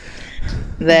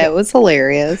 That was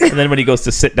hilarious. And then when he goes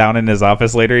to sit down in his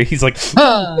office later, he's like,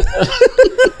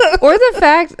 Or the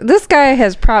fact this guy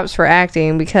has props for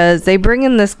acting because they bring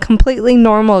in this completely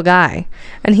normal guy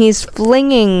and he's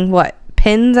flinging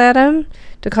pins at him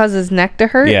to cause his neck to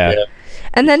hurt. yeah.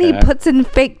 And then he puts in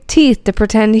fake teeth to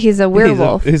pretend he's a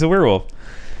werewolf. He's a werewolf.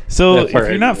 So That if part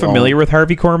you're not I familiar with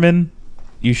Harvey Korman,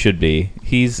 you should be.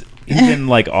 He's in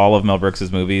like all of Mel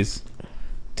Brooks's movies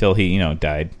till he,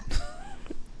 died.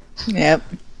 Yep.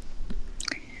 So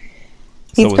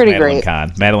He's was pretty Madeline great.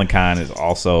 Kahn. Madeline Kahn is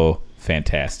also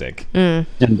fantastic. And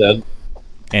dead.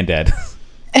 And dead.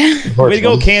 Way to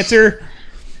go, Cancer.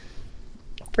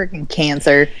 Freaking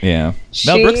Cancer. Yeah.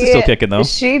 Mel Brooks is still kicking, though.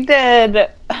 She did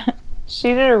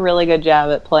a really good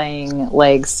job at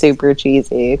playing super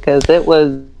cheesy because it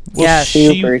was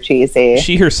super cheesy.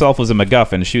 She herself was a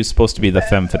MacGuffin. She was supposed to be the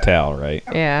femme fatale, right?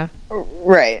 Yeah.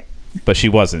 Right. But she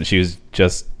wasn't. She was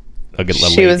just a good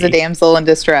She was a damsel in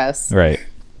distress. Right.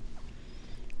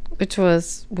 Which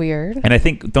was weird. And I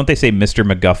think, don't they say Mr.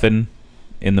 MacGuffin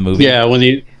in the movie? Yeah, when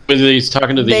he's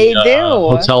talking to the They do.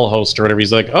 hotel host or whatever,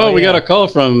 he's like, "Oh, we yeah. got a call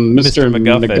from Mr.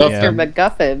 MacGuffin, MacGuffin." yeah. Mr.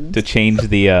 MacGuffin. To change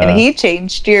the... And he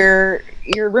changed your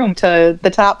room to the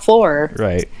top floor.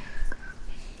 Right.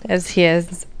 As he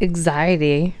has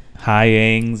anxiety. High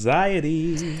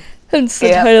anxiety. That's the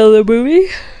Yep. title of the movie.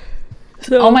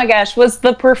 So, Oh my gosh, was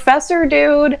the professor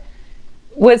dude,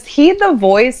 was he the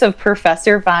voice of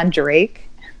Professor Von Drake?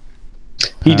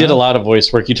 He did a lot of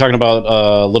voice work. You talking about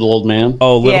Little Old Man?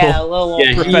 Oh, little... Yeah, a little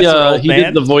Yeah, Professor he Oldman?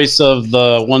 did the voice of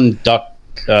the one duck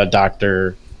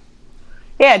doctor.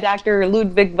 Yeah, Dr.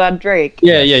 Ludwig Von Drake.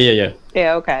 Yeah.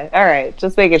 Yeah, okay. All right.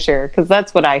 Just making sure, because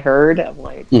that's what I heard of,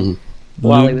 like, Mhm.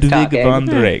 while he was Ludwig talking. von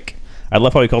Drake. I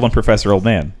love how he called him Professor Old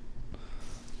Man.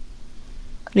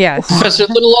 yeah. Professor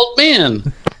Little Old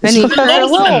Man. Then he Professor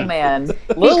corrects Little him. Man.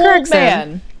 Little corrects him.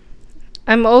 Man.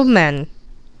 I'm old man.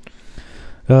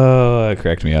 Oh, that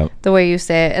cracked me up. The way you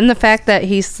say it. And the fact that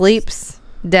he sleeps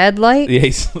dead like, Yeah,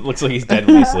 he looks like he's dead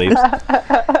when he sleeps.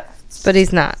 but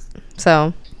he's not.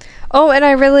 So. Oh, and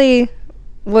I really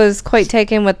was quite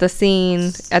taken with the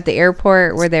scene at the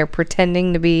airport where they're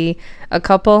pretending to be a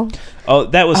couple. Oh,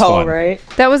 that was Oh, fun. right.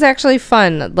 That was actually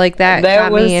fun. Like that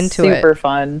got was me into super it.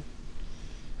 fun.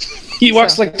 He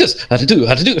walks like this. How to do?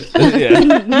 Yeah.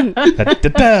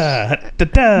 Da-da,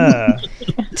 da-da.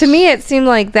 To me, it seemed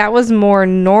like that was more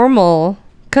normal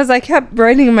because I kept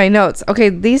writing in my notes, okay,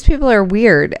 these people are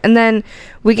weird. And then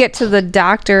we get to the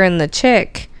doctor and the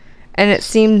chick, and it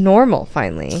seemed normal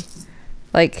finally.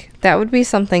 Like, that would be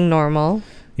something normal.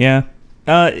 Yeah.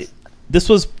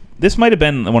 This might have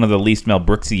been one of the least Mel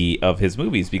Brooksy of his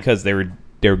movies because they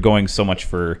were going so much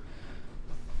for,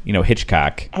 you know,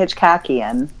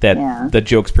 Hitchcockian. that Yeah. the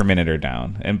jokes per minute are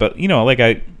down. But you know, like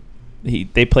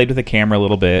they played with the camera a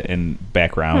little bit in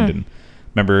background and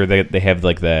remember they have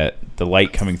like the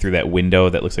light coming through that window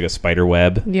that looks like a spider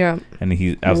web. Yeah. And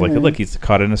I was like, look, he's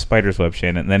caught in a spider's web,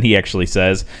 Shannon. And then he actually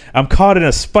says, "I'm caught in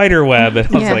a spider web." And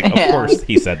I was Yeah. like, of course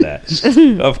he said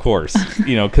that. Of course,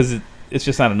 you know, because it's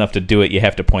just not enough to do it. You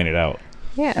have to point it out.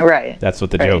 Yeah. Right. That's what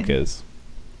the Right. joke is.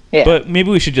 Yeah. But maybe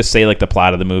we should just say like the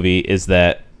plot of the movie is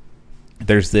that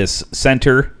there's this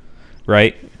center,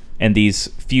 right? And these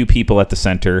few people at the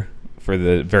center for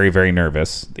the very, very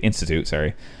nervous, the institute,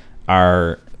 sorry,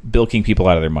 are bilking people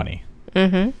out of their money.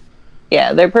 Mm-hmm.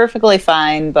 Yeah, they're perfectly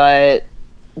fine, but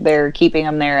they're keeping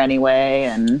them there anyway.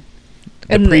 And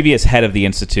The previous head of the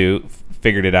institute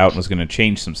figured it out and was going to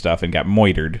change some stuff and got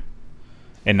moitered.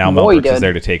 And now Mel Brooks is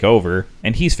there to take over,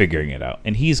 and he's figuring it out,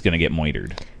 and he's going to get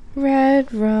moitered.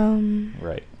 Red rum.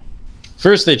 Right.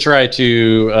 First, they try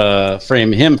to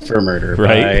frame him for murder,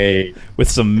 Right. With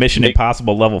some Mission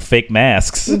Impossible level fake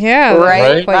masks. Yeah.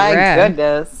 right, Quite my rad.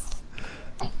 goodness,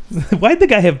 Why'd the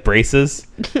guy have braces?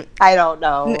 I don't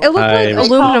know. It looked like was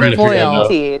aluminum trying to figure that foil. out.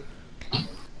 Teeth.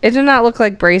 It did not look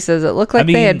like braces. It looked like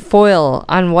they mean- had foil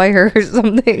on wire or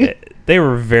something. They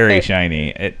were very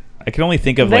shiny. I can only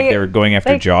think of like They- they were going after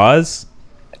they- Jaws.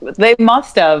 They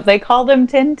must have. They called them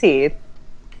tin teeth.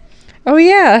 Oh,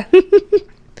 yeah.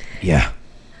 Yeah.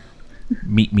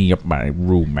 Meet me up my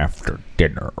room after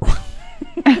dinner.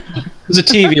 It was a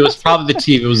TV. It was probably the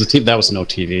TV. It was a TV. That was no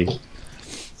TV.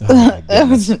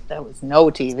 That was no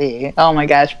TV. Oh my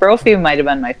gosh, Brophy might have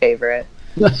been my favorite.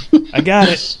 I got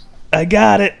it. I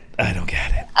got it. I don't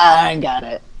get it. I got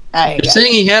it. I You're got it.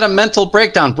 saying he had a mental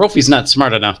breakdown. Brophy's not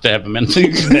smart enough to have a mental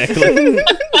Exactly.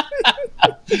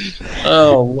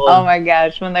 Oh, Lord. Oh my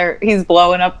gosh, when he's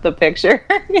blowing up the picture,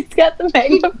 he's got the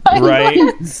magnifying Right.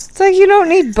 glass. It's like you don't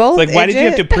need both. Like, why did you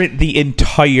have to print the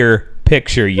entire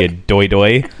picture, you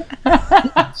doy?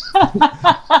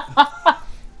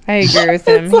 I agree with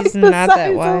him. It's like He's the not that size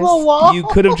of the wise. wall. You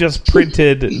could have just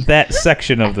printed that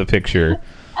section of the picture.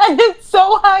 And it's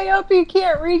so high up he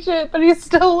can't reach it, but he's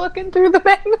still looking through the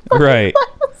magnifying Right.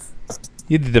 glass.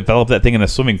 You had to develop that thing in a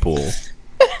swimming pool.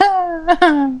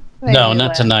 No,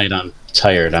 not tonight. I'm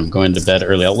tired. I'm going to bed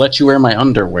early. I'll let you wear my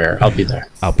underwear. I'll be there.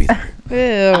 I'll be there.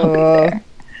 Ew.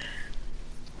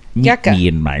 Meet Yucca. me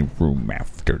in my room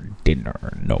after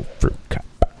dinner. No fruit cup.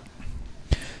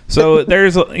 So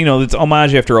there's, you know, it's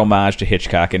homage after homage to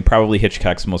Hitchcock, and probably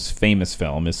Hitchcock's most famous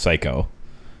film is Psycho.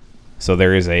 So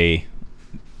there is a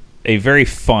very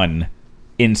fun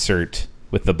insert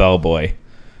with the bellboy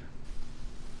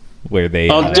where they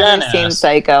Oh, I've never seen Dennis.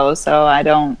 Psycho, so I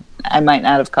might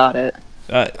not have caught it.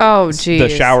 Oh, geez. the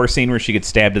shower scene where she gets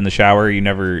stabbed in the shower. You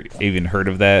never even heard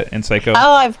of that in Psycho?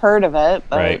 Oh, I've heard of it,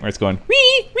 but Right, where it's going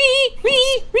wee wee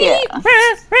wee wee, Yeah.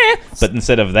 rah, rah. But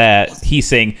instead of that, he's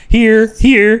saying, here's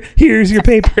your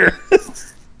paper.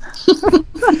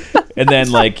 And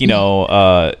then, like,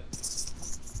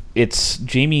 it's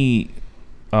Jamie.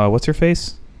 What's her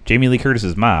face? Jamie Lee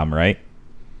Curtis's mom, right?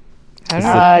 I don't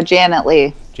know. Janet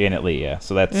Leigh. Janet Leigh, yeah.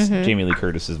 So that's Jamie Lee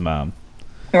Curtis's mom.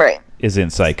 Right. Is in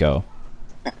Psycho.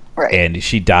 Right. And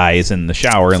she dies in the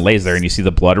shower and lays there, and you see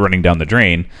the blood running down the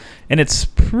drain. And it's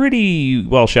pretty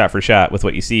well shot for shot with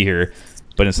what you see here.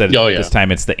 But instead of this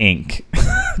time, it's the ink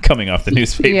coming off the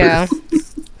newspaper. Yeah.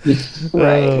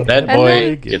 Right. That And boy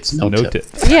then- gets no tip.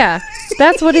 Yeah,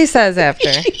 that's what he says after.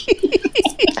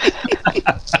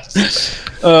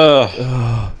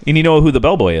 And you know who the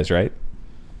bellboy is, right?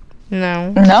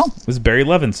 No. No. It was Barry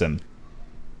Levinson.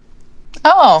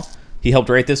 Oh. He helped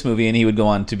write this movie, and he would go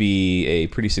on to be a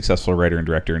pretty successful writer and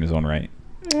director in his own right.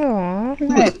 Aw,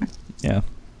 Right. Yeah.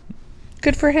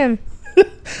 good for him.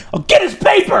 Oh, get his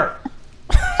paper!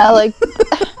 I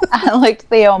liked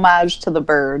the homage to the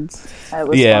birds. That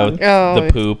was Yeah, fun. with Oh.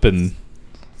 the poop and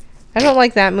I don't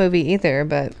like that movie either,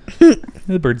 but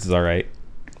the birds is all right.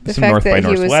 The Some fact North that by he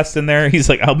was- Northwest in there. He's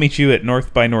like, I'll meet you at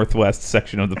North by Northwest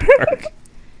section of the park.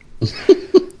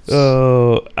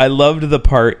 Oh, I loved the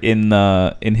part in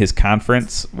his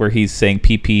conference where he's saying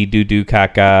pee pee doo doo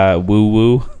caca woo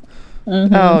woo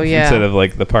oh yeah, instead of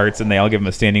like the parts, and they all give him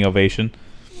a standing ovation.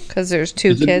 because there's two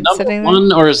Is it kids number sitting there.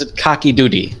 one or is it cocky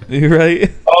duty? Right?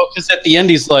 Oh, because at the end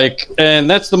he's like, and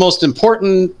that's the most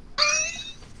important.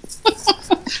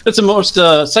 That's the most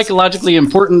psychologically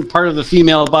important part of the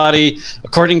female body,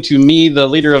 according to me, the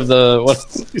leader of the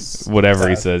Whatever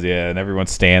he says, yeah, and everyone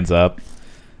stands up.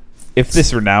 If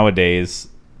this were nowadays,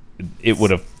 it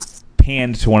would have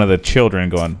panned to one of the children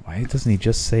going, why doesn't he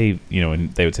just say,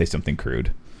 and they would say something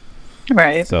crude.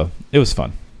 Right. So it was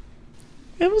fun.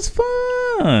 It was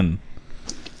fun.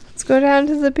 Let's go down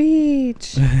to the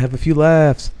beach. Have a few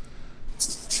laughs.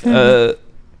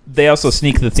 They also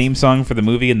sneak the theme song for the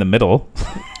movie in the middle.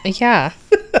 Yeah.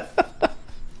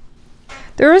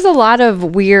 There was a lot of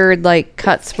weird like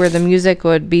cuts where the music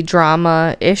would be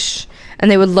drama-ish, and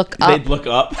they would look up, They'd look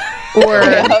up. or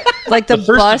like the The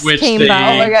first bus of which came they-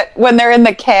 by. Oh my god! When they're in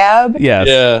the cab Yes.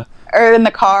 Yeah, or in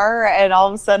the car, and all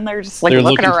of a sudden they're just like they're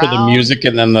looking looking around. for the music,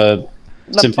 and then the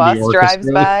bus symphony drives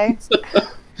orchestra. by.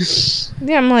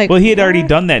 Yeah, I'm like, Well, he had already what?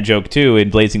 done that joke, too, in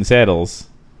Blazing Saddles.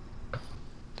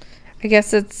 I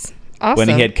guess it's awesome. When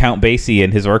he had Count Basie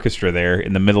and his orchestra there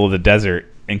in the middle of the desert,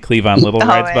 and Cleavon Little Oh,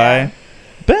 rides yeah. by.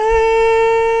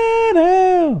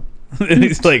 Bono! And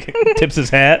he's like, tips his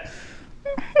hat.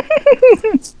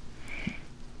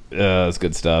 It's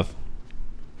good stuff.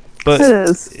 But It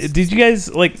is. did you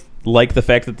guys like the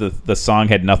fact that the song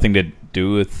had nothing to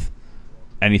do with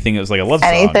anything? It was like a love song.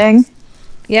 Anything?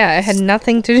 Yeah, it had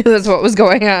nothing to do with what was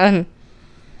going on.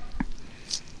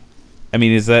 I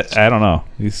mean, is that, I don't know.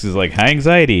 This is like high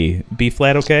anxiety. B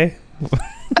flat, okay?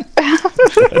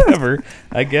 Whatever,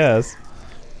 I guess.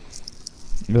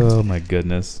 Oh my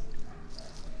goodness.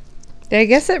 I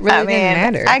guess it really I mean,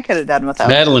 didn't matter. I could have done without.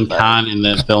 Madeline it, but- Kahn in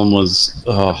that film was,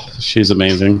 she's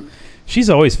amazing. She's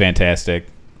always fantastic.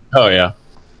 Oh yeah,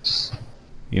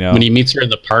 You know, when he meets her in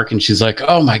the park and she's like,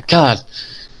 "Oh my god," and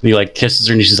he like kisses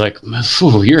her and she's like,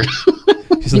 "Phew, you're."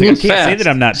 she's like, I can't say that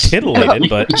I'm not titillated,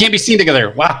 but You can't be seen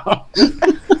together. Wow.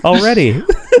 already.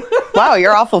 Wow,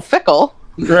 you're awful fickle.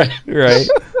 Right. Right.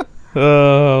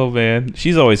 Oh man,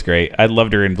 she's always great. I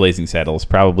loved her in Blazing Saddles,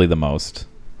 probably the most.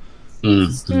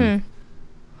 Mm.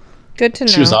 Good to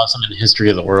know. She was awesome in History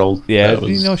of the World. Yeah, That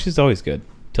was- she's always good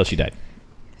till she died.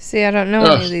 See, I don't know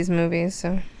Ugh. any of these movies,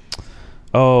 so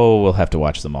Oh, we'll have to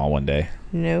watch them all one day.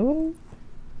 no.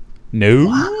 No.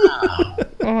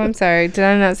 Oh, I'm sorry. Did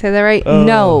I not say that right? Oh.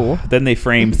 No. Then they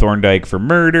frame Thorndike for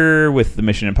murder with the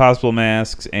Mission Impossible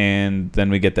masks, and then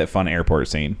we get that fun airport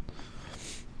scene.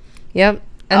 Yep.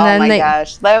 And oh then my they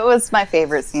gosh, that was my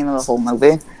favorite scene of the whole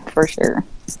movie for sure.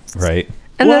 Right.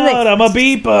 And what? then they- I'm a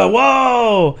beeper.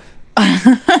 Whoa.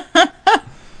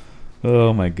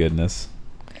 Oh my goodness.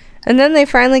 and then they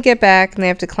finally get back and they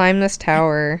have to climb this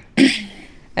tower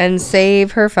and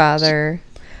save her father.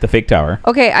 The fake tower.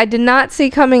 Okay, I did not see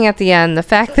coming at the end the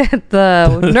fact that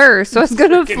the nurse was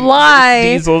gonna fly.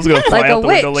 Diesel's gonna fly like a out the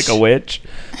window witch. like a witch.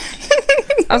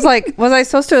 I was like, was I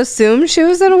supposed to assume she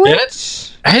was in a Yeah. witch?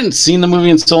 I hadn't seen the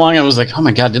movie in so long. I was like, "Oh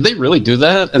my god, did they really do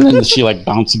that?" And then she like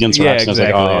bounced against Yeah, rocks. And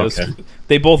exactly. I It was was- like, "Oh, okay."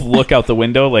 They both look out the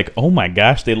window like, oh my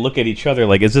gosh. They look at each other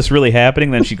like, is this really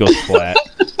happening? Then she goes flat.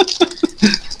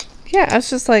 Yeah, I was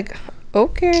just like,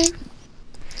 okay.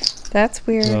 That's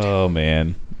weird. Oh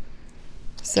man.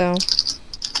 So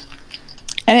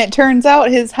And it turns out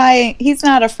he's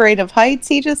not afraid of heights,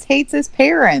 he just hates his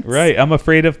parents. Right. I'm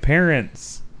afraid of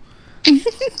parents.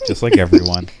 Just like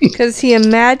everyone. because he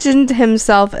imagined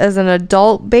himself as an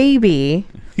adult baby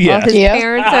Yeah. While his Yep.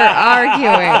 parents are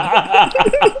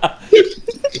arguing.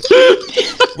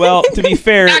 Well, to be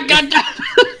fair,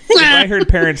 if I heard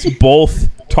parents both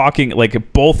talking,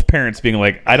 like both parents being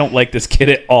like, "I don't like this kid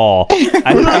at all," I'd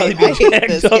probably I be hate jacked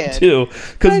this up kid. too,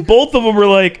 because both of them were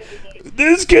like,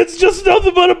 "This kid's just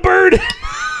nothing but a bird."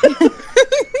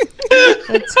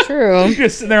 That's true.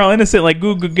 Just sitting there all innocent, like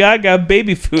goo goo gaga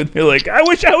baby food. They're like, "I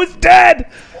wish I was dead."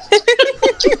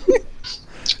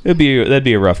 That'd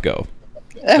be a rough go.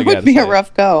 That gotta would be say. a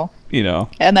rough go. You know.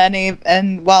 And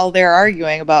then while they're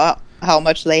arguing about how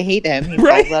much they hate him, he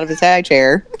Right. falls out of his high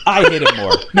chair. I hate him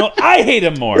more. No, I hate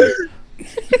him more.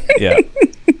 Yeah.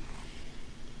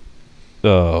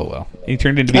 Oh well, he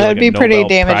turned into That would be a pretty Nobel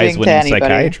damaging to Prize-winning anybody.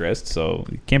 psychiatrist, so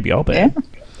it can't be all bad. Yeah,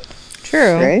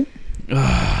 True.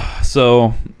 right?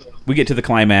 So we get to the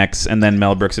climax, and then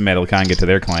Mel Brooks and Madeline Kahn get to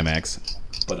their climax.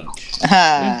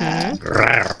 Ah.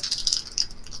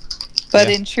 But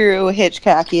Yeah. in true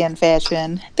Hitchcockian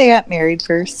fashion, they got married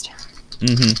first.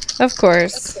 Mm-hmm. Of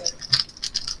course.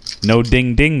 No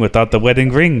ding ding without the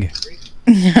wedding ring.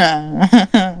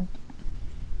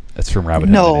 That's from Robin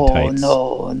Hood Men in No, Tights.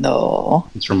 no.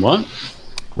 It's from what?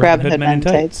 Robin Hood Men in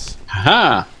Tights.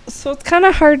 Ha! So it's kind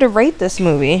of hard to rate this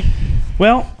movie.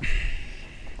 Well,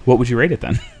 what would you rate it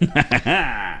then?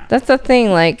 That's the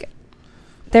thing. Like,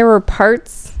 there were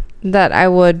parts that I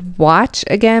would watch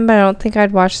again, but I don't think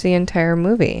I'd watch the entire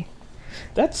movie.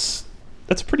 That's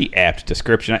a pretty apt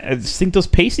description. I just think those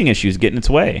pacing issues get in its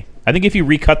way. I think if you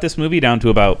recut this movie down to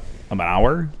about an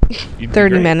hour, you'd be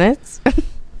 30 great. minutes.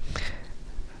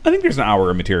 I think there's an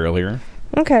hour of material here.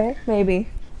 Okay, maybe.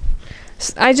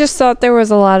 I just thought there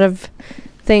was a lot of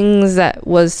things that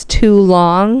was too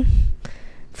long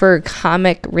for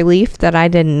comic relief that I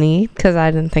didn't need because I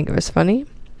didn't think it was funny.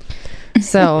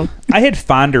 So, I had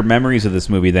fonder memories of this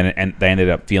movie than I ended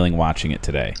up feeling watching it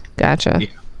today. gotcha.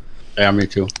 Yeah, me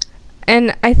too.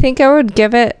 And I think I would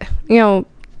give it,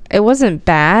 it wasn't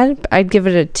bad. But I'd give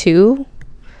it a 2.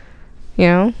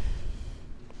 I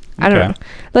don't Okay. know.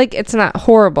 Like, it's not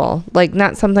horrible. Like,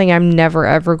 not something I'm never,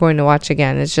 ever going to watch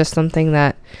again. It's just something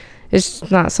that is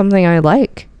not something I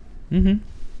like. Mm-hmm.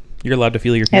 You're allowed to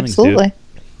feel your feelings, Absolutely.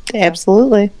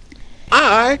 Absolutely.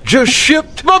 I just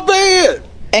shipped my bed.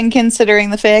 And considering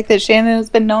the fact that Shannon has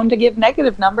been known to give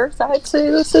negative numbers, I'd say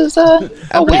this is a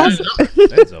win. dude.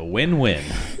 That's a win-win.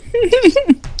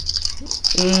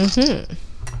 Mm-hmm.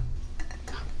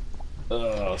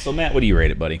 So Matt, what do you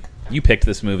rate it, buddy? You picked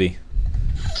this movie.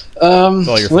 All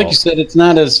your like fault. you said, it's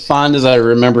not as fond as I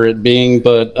remember it being,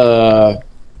 but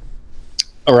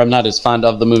or I'm not as fond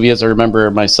of the movie as I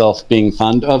remember myself being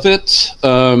fond of it.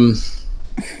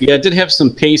 Yeah, it did have some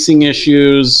pacing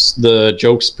issues. The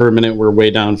jokes per minute were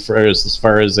way down as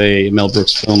far as a Mel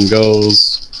Brooks film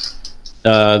goes.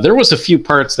 There was a few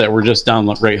parts that were just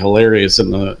downright hilarious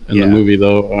in the movie,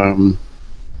 though.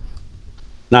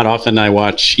 Not often I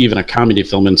watch even a comedy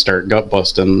film and start gut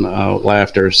busting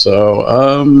laughter.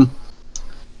 So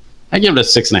I give it a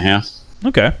 6.5.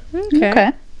 Okay.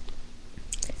 Okay.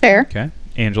 Fair. Okay.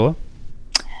 Angela?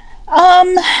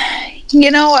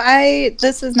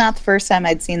 This is not the first time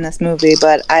I'd seen this movie,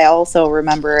 but I also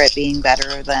remember it being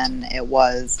better than it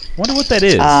was. Wonder what that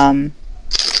is. I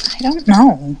don't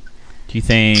know. Do you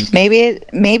think... Maybe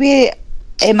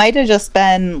it might have just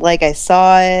been like I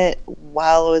saw it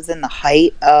while it was in the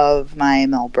height of my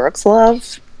Mel Brooks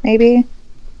love, maybe.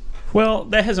 Well,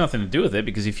 that has nothing to do with it,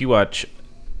 because if you watch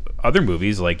other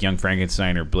movies like Young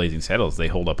Frankenstein or Blazing Saddles, they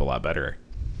hold up a lot better.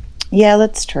 Yeah,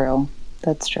 that's true.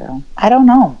 That's true. I don't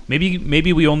know. Maybe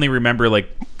we only remember like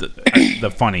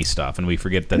the funny stuff, and we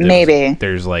forget that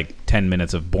there's like 10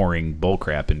 minutes of boring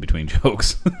bullcrap in between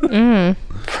jokes.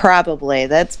 Probably.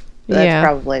 That's Yeah.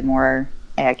 probably more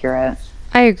accurate.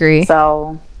 I agree.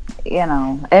 So,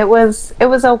 it was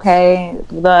okay.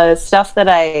 The stuff that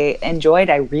I enjoyed,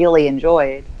 I really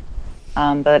enjoyed.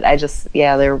 But I just,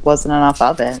 there wasn't enough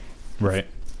of it. Right.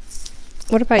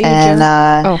 What about you, And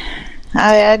Jen?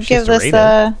 I'd Just give to this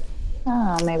rate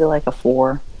maybe like a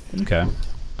 4. Okay.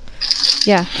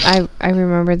 Yeah, I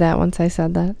remembered that once I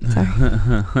said that. Sorry.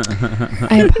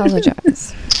 I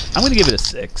apologize. I'm going to give it a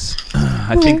 6.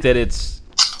 I think that it's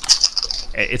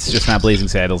just not Blazing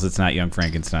Saddles. It's not Young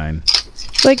Frankenstein.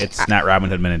 Like, It's not Robin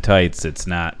Hood Men in Tights. It's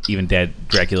not even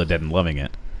Dracula Dead and Loving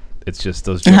It. It's just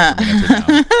those jokes are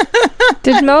down.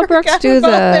 did Mel Brooks do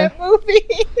the movie.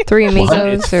 Three It's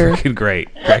Amigos or freaking great.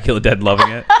 Dracula Dead and Loving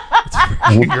It. It's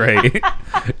freaking great.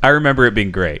 I remember it being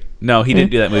great. No, he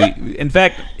didn't do that movie. In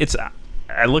fact,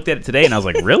 I looked at it today and I was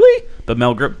like, really? But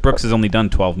Mel Brooks has only done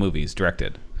 12 movies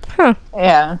directed.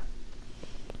 Yeah.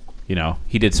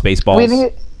 He did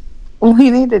Spaceballs.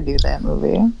 We need to do that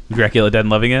movie. Dracula Dead and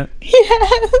Loving It?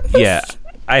 Yes. Yeah.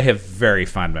 I have very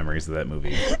fond memories of that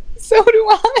movie. So do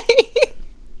I.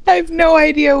 I have no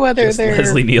idea whether Just they're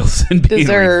Leslie Nielsen being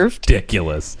deserved.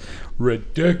 ridiculous.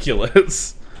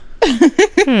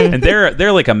 And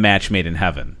they're like a match made in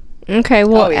heaven. Okay,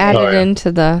 we'll Oh, yeah. add Oh, it yeah.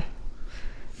 into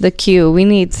the queue. We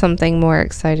need something more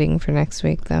exciting for next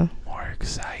week, though. More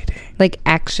exciting. Like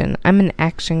action. I'm an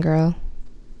action girl.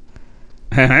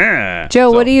 Joe,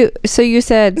 Joe, what do you? So you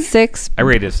said 6. I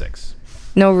rated a 6.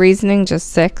 No reasoning,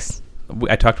 just 6.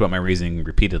 I talked about my reasoning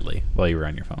repeatedly while you were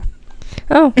on your phone.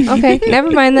 Oh, okay.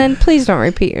 Never mind then. Please don't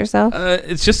repeat yourself.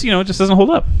 It's just, it just doesn't hold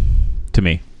up to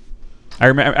me. I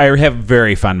have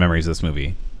very fond memories of this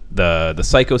movie. The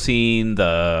psycho scene,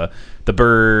 the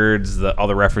birds, all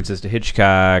the references to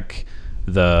Hitchcock,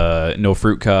 the no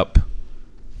fruit cup,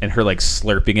 and her like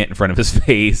slurping it in front of his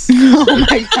face. Oh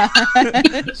my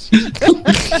god.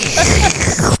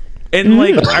 And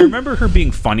like I remember her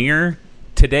being funnier.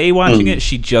 Today watching it,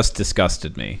 she just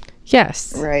disgusted me.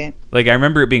 Yes. Right. Like I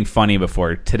remember it being funny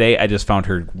before. Today I just found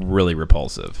her really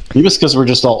repulsive. Maybe it's because we're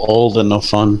just all old and no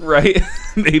fun. Right?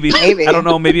 Maybe. Maybe. I don't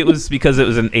know. Maybe it was because it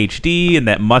was in HD and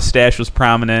that mustache was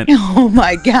prominent. Oh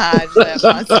my gosh, that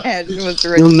mustache was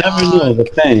ridiculous. You'll never know the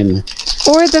pain.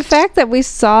 Or the fact that we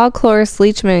saw Cloris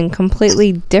Leachman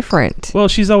completely different. Well,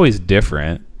 she's always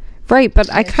different. Right,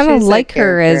 but I kind of she's a like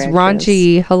her as character actress.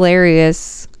 raunchy,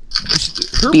 hilarious.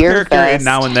 Her Beer character in fest,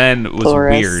 Now and Then was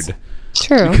Cloris. weird.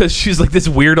 True. Because she's like this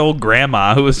weird old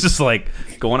grandma who was just like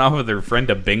going off with her friend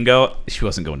to bingo. She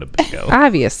wasn't going to bingo.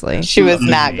 Obviously. She was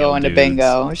not Damn going to dudes.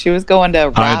 bingo. She was going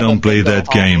to. I don't play Bingo that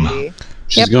Hall, game. maybe.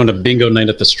 She's going to bingo night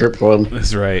at the strip club.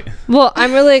 That's right. Well,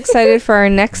 I'm really excited for our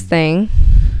next thing.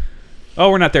 Oh,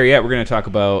 we're not there yet. We're going to talk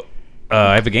about.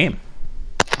 I have a game.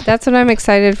 That's what I'm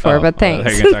excited for, but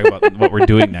thanks. You're going to talk about what we're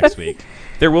doing next week.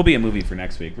 There will be a movie for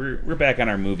next week. We're back on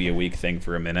our movie a week thing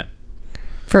for a minute.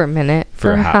 For a minute.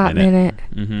 For a hot minute.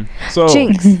 So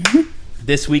Jinx.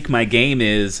 this week my game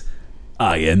is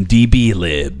IMDb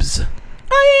Libs.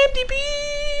 IMDb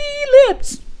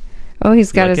Libs. Oh,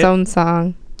 he's got Like his it? own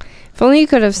song. If only you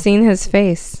could have seen his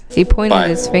face. He pointed Bye.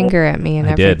 his finger at me and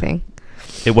I did. everything.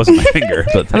 It wasn't my finger,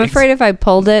 but I'm thanks. afraid if I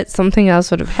pulled it, something else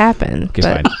would have happened. Okay,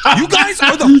 but fine. You guys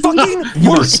are the fucking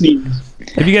worst.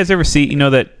 Have you guys ever seen,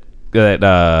 that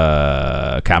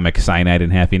comic Cyanide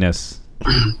and Happiness?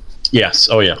 Yes.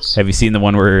 Oh, yes. Have you seen the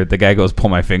one where the guy goes pull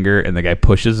my finger and the guy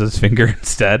pushes his finger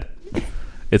instead?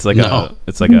 It's like No.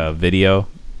 a video.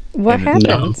 what And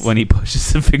happens? When he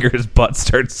pushes the finger, his butt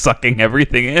starts sucking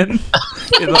everything in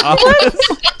the office.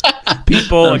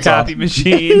 People, That's a copy awesome.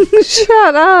 machine.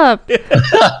 Shut up.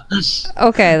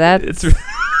 Okay, It's.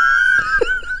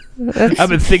 that's I've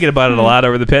been thinking about it a lot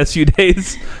over the past few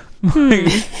days.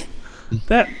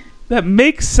 Like, that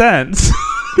makes sense.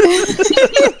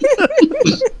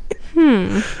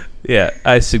 Yeah,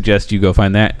 I suggest you go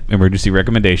find that emergency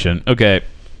recommendation. Okay.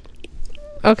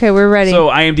 okay. We're ready. So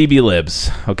IMDb Libs,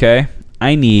 okay?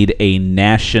 I need a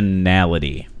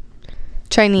nationality.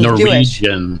 Chinese.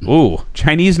 Norwegian. Ooh,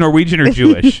 Chinese, Norwegian, or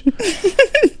Jewish?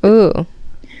 Ooh,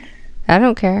 I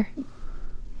don't care.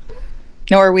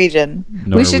 Norwegian.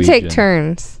 We should take Norwegian.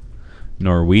 turns.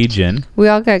 Norwegian. We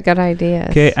all got good ideas.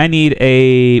 Okay, I need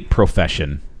a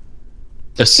profession.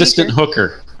 Assistant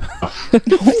hooker.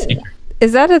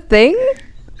 Is that a thing?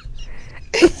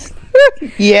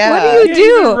 Yeah. What do you do?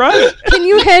 you're right. Can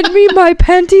you hand me my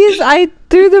panties? I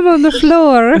threw them on the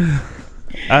floor.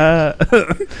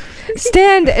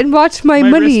 Stand and watch my, My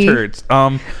money. wrist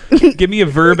hurts. Give me a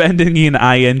verb ending in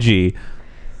ing.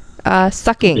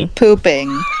 Sucking. Pooping.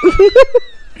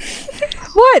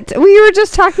 What? We were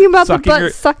just talking about Sucking the butt or-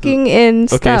 sucking in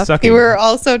Okay, stuff. sucking. You were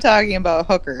also talking about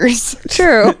hookers.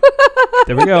 True.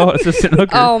 There we go. Assistant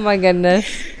hooker. Oh my goodness.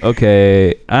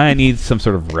 Okay, I need some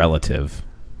sort of relative.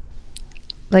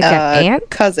 Like an ant?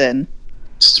 Cousin.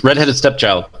 Redheaded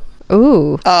stepchild.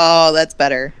 Ooh. Oh, that's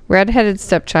better. Redheaded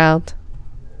stepchild.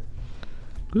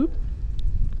 Oop.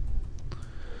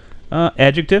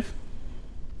 Adjective.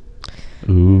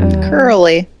 Ooh.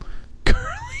 Curly.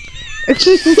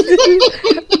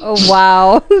 Oh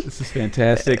wow. This is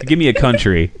fantastic. Give me a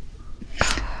country.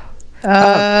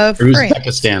 France.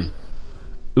 Uzbekistan.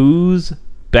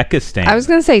 Uzbekistan. I was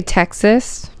gonna say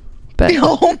Texas, but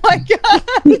Oh my god.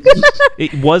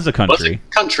 It was a Was country.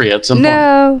 it country at some point?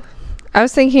 no. I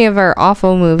was thinking of our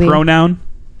awful movie. Pronoun.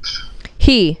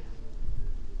 He.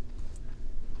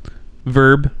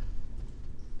 Verb.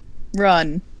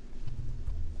 Run.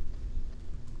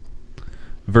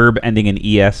 Verb ending in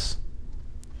es.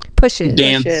 Pushes.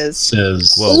 Dances.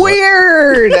 Whoa, what?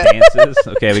 Weird. Dances.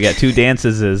 Okay, we got two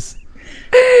dances.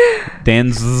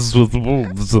 Dances with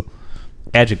wolves.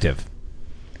 Adjective.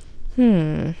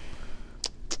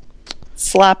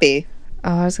 Sloppy.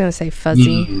 Oh, I was gonna say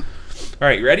fuzzy. All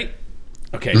right, you ready?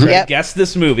 Okay, try to guess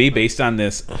this movie based on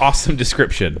this awesome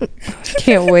description.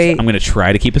 Can't wait. I'm going to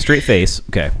try to keep a straight face.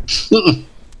 Okay.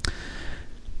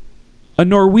 A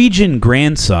Norwegian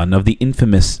grandson of the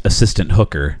infamous assistant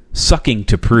hooker, sucking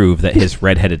to prove that his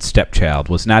red-headed stepchild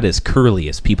was not as curly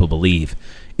as people believe,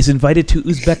 is invited to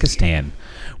Uzbekistan,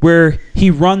 where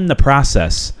he run the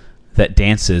process that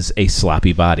dances a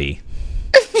sloppy body.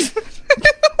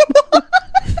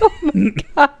 Oh my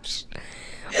gosh.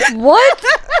 What?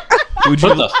 What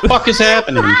the fuck is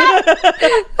happening?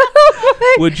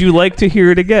 Would you like to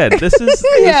hear it again? This is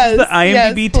the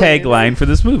IMDb tagline for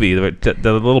this movie, the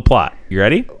little plot. You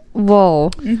ready?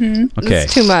 Whoa. Mm-hmm. Okay.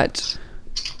 It's too much.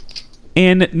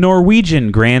 An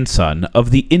Norwegian grandson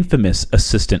of the infamous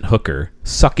assistant hooker,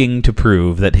 sucking to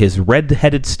prove that his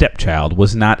red-headed stepchild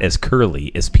was not as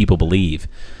curly as people believe,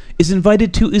 is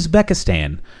invited to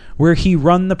Uzbekistan, where he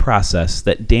run the process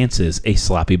that dances a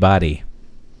sloppy body.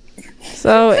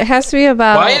 So it has to be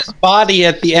about. Why is body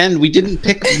at the end? We didn't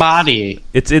pick body.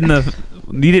 It's in the.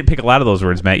 You didn't pick a lot of those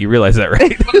words, Matt. You realize that,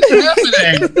 right? What is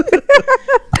happening?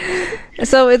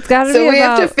 So it's got to be So we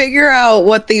about have to figure out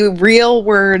what the real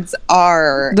words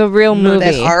are. the real movie.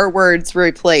 That our words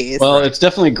replace. Well, it's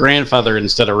definitely grandfather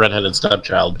instead of redheaded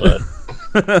stepchild, but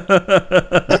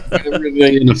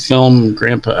in a film,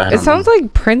 grandpa. It sounds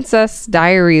like Princess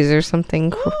Diaries or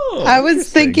something. I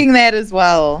was thinking that as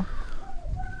well.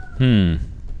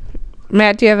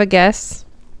 Matt, do you have a guess?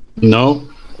 No.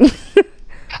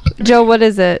 Joe, what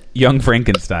is it? Young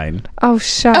Frankenstein. Oh,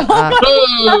 shut up.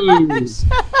 Oh,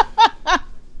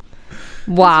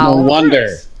 Wow. no wonder.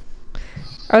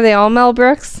 Are they all Mel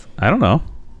Brooks? I don't know.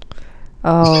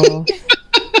 Oh,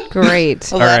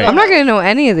 great. Well, All right. I'm not going to know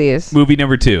any of these. Movie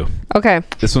number 2. Okay.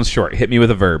 This one's short. Hit me with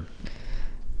a verb.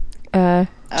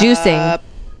 Juicing.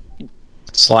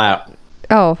 Slap.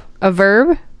 Oh, a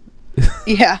verb?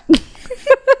 Yeah.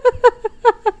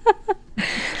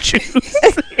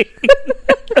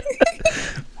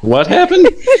 What happened?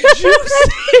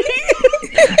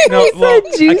 No, well, I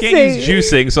can't juicing.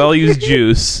 use juicing, so I'll use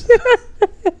juice.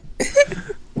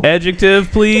 Adjective,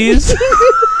 please.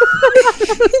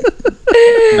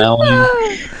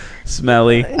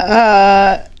 Smelly.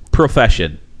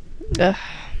 Profession.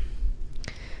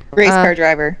 Race car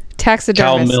driver. Cow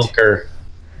Taxidermist. milker.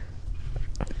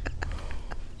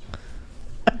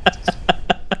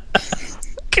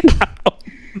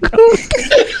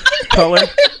 Color.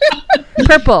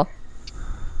 Purple.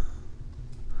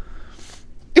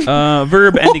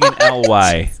 Verb ending in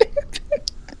ly.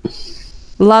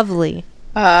 Lovely.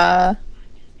 Ballsy.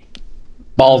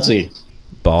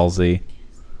 Ballsy.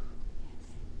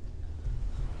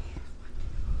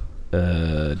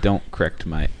 Don't correct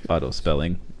my auto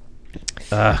spelling.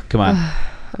 Come on.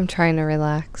 I'm trying to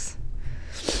relax.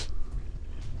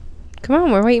 Come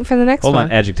on, we're waiting for the next Hold one.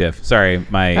 on. Adjective. Sorry,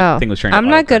 my thing was trying to. I'm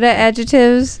not good at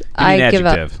adjectives. I give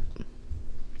up.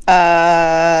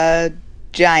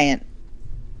 Giant.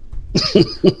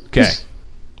 Okay.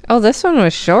 Oh, this one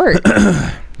was short.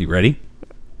 You ready?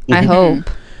 I hope.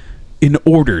 In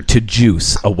order to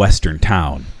juice a western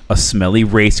town, a smelly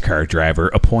race car driver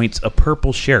appoints a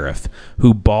purple sheriff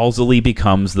who ballsily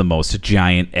becomes the most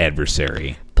giant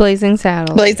adversary. Blazing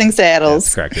Saddles. Blazing Saddles.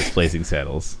 That's correct. It's Blazing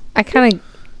Saddles. I kind of,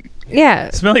 yeah.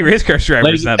 Smelly race car driver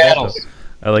is Blazing not bad. Saddles.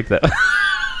 I like that.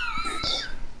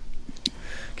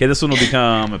 Okay, this one will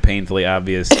become painfully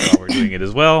obvious while we're doing it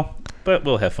as well, but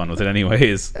we'll have fun with it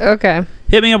anyways. Okay.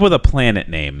 Hit me up with a planet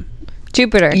name.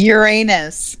 Jupiter.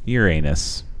 Uranus.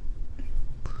 Uranus.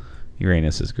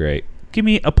 Uranus is great. Give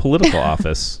me a political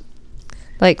office.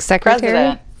 Like secretary?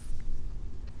 President.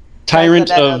 Tyrant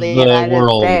President of the United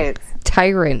world. States.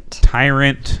 Tyrant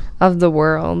Tyrant of the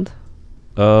world.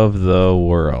 of the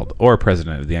world. Or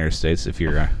President of the United States if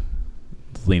you're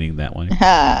leaning that way.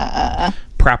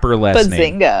 Proper last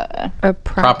name. Bazinga. A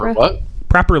Proper what?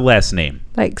 Proper last name.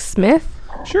 Like Smith?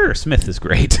 Sure, Smith is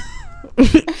great.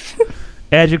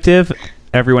 Adjective,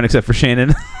 everyone except for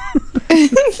Shannon.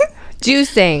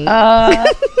 Juicing.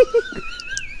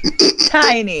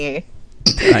 Tiny.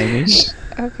 Tiny.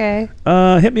 Okay.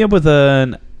 Hit me up with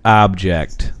an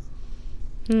object.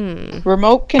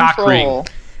 Remote Cock control.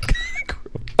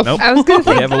 Nope. I was going to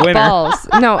We say have a winner. balls.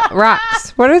 No,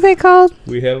 rocks. What are they called?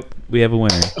 We have a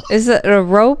winner. Is it a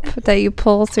rope that you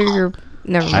pull through your...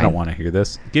 Never mind. I don't want to hear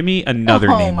this. Give me another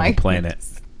Oh name of my a planet.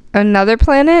 Another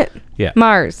planet? Yeah.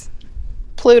 Mars.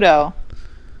 Pluto.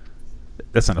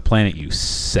 That's not a planet, you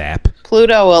sap.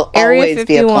 Pluto will Area always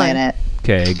be a 51. planet.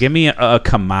 Okay, give me a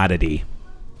commodity.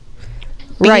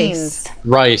 Rice. Beans.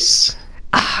 Rice.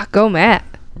 Go, Matt.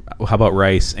 How about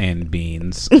rice and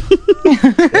beans?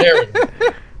 There we go.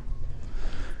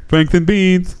 Franklin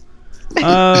Beans.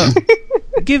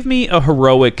 Give me a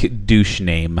heroic douche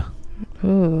name.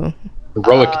 Ooh.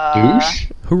 Heroic douche?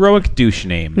 Heroic douche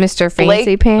name. Mr.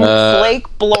 Fancy Pants. Blake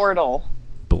Blortle.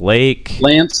 Blake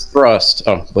Lance Thrust.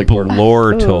 Oh, Blake Blortle.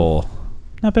 Blortle.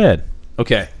 Not bad.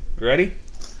 Okay. Ready?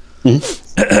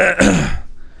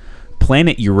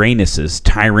 Planet Uranus's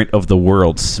tyrant of the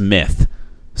world, Smith,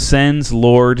 sends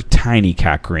Lord Tiny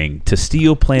Cockring to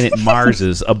steal planet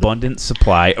Mars's abundant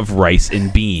supply of rice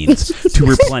and beans to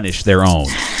replenish their own.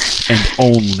 And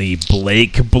only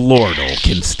Blake Blortle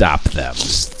can stop them.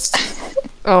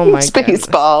 Oh my god.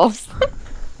 Spaceballs.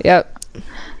 Yep.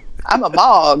 I'm a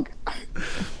Mog.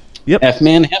 Yep. Half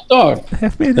man, half dog.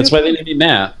 Half man, That's why they named me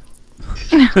Matt.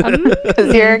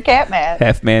 Because you're a cat man.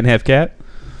 half man, half cat.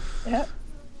 Yep.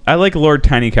 I like Lord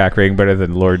Tiny Cockring better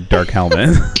than Lord Dark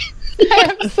Helmet.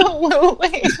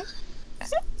 Absolutely.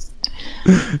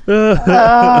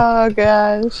 Oh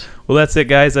gosh. Well, that's it,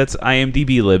 guys. That's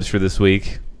IMDb libs for this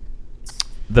week.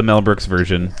 The Mel Brooks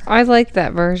version. I like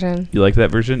that version. You like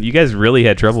that version? You guys really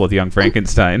had trouble with Young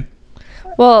Frankenstein.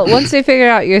 Well, once we figured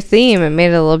out your theme, it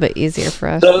made it a little bit easier for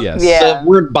us. Yes. Yeah. The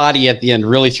word body at the end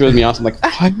really threw me off. I'm like,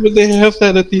 why would they have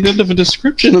that at the end of a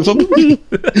description of a movie?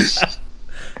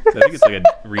 I think it's like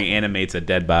reanimates a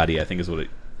dead body. I think is what it.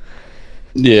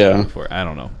 Yeah. For I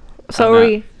don't know. So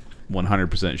I'm not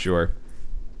 100% sure.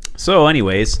 So,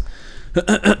 anyways,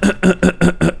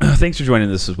 thanks for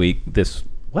joining us this week.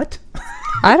 What?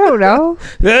 I don't know.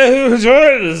 Thanks for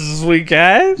joining us this week,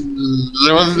 guys.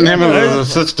 There was the name of the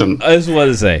system. I just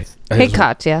want to say. Hey,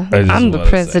 Katya. I just I'm the wanna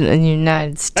president of the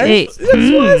United States. I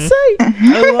just want to say.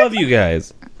 I love you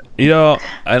guys. You know,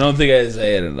 I don't think I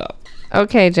say it enough,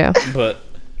 Okay, Joe. but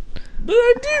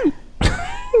I do.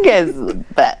 You guys are the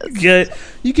best.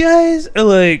 You guys are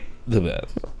like the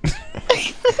best.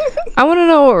 I want to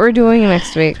know what we're doing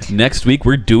next week. Next week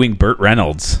we're doing Burt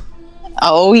Reynolds,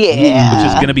 Oh yeah. which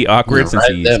is going to be awkward since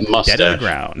Right, he's that dead mustache. on the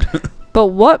ground. But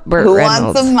what Burt Who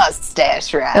Reynolds? wants a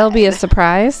mustache ride? It'll be a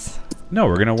surprise. No,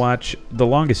 we're going to watch The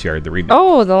Longest Yard, the remake.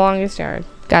 Oh, The Longest Yard.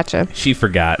 Gotcha. She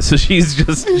forgot, so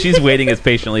she's waiting as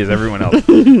patiently as everyone else.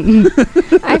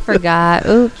 I forgot.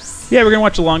 Oops. Yeah, we're gonna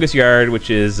watch The Longest Yard, which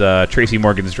is Tracy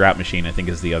Morgan's Drop Machine. I think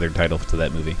is the other title to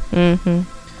that movie. Mm-hmm.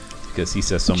 Because he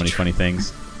says so many funny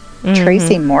things.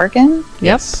 Tracy Morgan?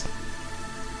 Yes.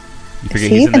 You Is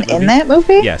forget he he's even in that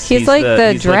movie? Yes, He's like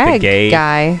the he's drag gay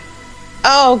guy.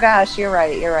 Oh gosh, you're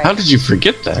right. How did you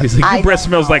forget that? He's like, I your breath don't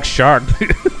smells know. like shark.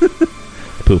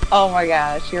 Poop. Oh my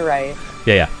gosh, you're right.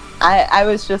 Yeah. I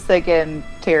was just thinking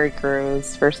Terry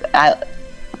Crews first. I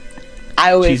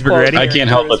always Cheeseburger quote Eddie? I Terry can't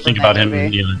help Crews but think from about that him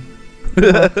movie.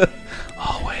 either.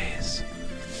 Always.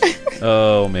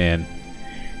 Oh man.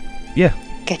 Yeah.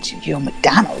 Get you your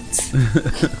McDonald's.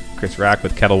 Chris Rock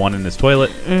with Kettle One in his toilet.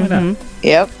 Why not?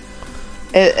 Yep.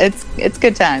 It's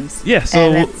good times. Yeah.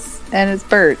 So And it's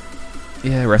Bert.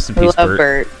 yeah. Rest in I peace, love Bert.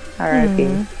 Bert.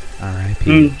 R.I.P.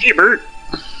 R.I.P. Hey, Bert.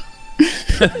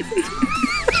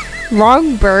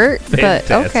 Wrong Bert, but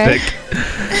okay.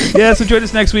 Fantastic. Yeah, so join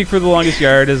us next week for The Longest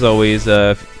Yard. As always,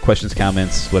 questions,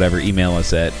 comments, whatever, email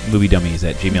us at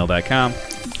moviedummies@gmail.com.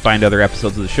 Find other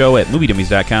episodes of the show at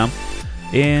moviedummies.com.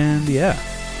 And yeah.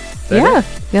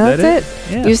 That's it.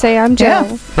 Yeah. You say I'm Joe. Yeah.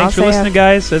 Thanks for listening,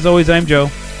 guys. As always, I'm Joe.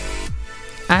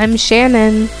 I'm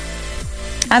Shannon.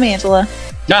 I'm Angela.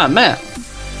 Nah, Matt.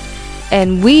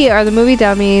 And we are the Movie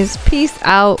Dummies. Peace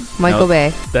out, Michael Nope.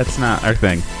 Bay. That's not our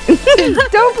thing.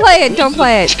 Don't play it. Don't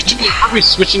play it. Are we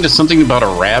switching to something about a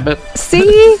rabbit?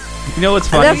 See? You know what's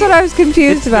funny? That's what I was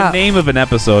confused It's about. the name of an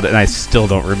episode, and I still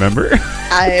don't remember.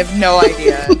 I have no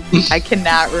idea. I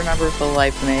cannot remember for the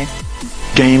life of me.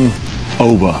 Game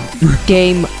over.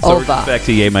 Game So we're over. just back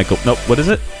to Yay, Michael. Nope, what is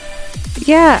it?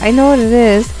 Yeah, I know what it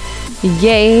is.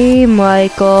 Yay,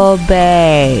 Michael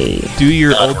Bay. Do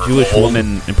your old Jewish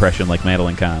woman impression like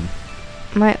Madeline Kahn.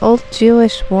 My old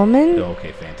Jewish woman?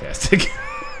 Okay, fantastic.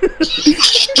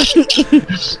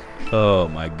 Oh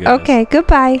my goodness. Okay,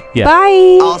 goodbye. Yeah.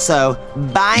 Bye. Also,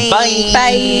 bye.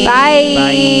 Bye.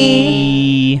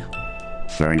 Bye.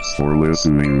 Thanks for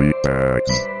listening,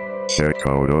 meatbags. Check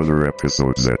out other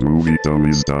episodes at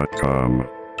moviedummies.com.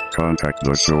 Contact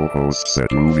the show hosts at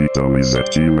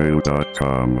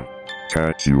moviedummies@gmail.com.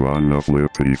 Catch you on the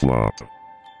flippity flop.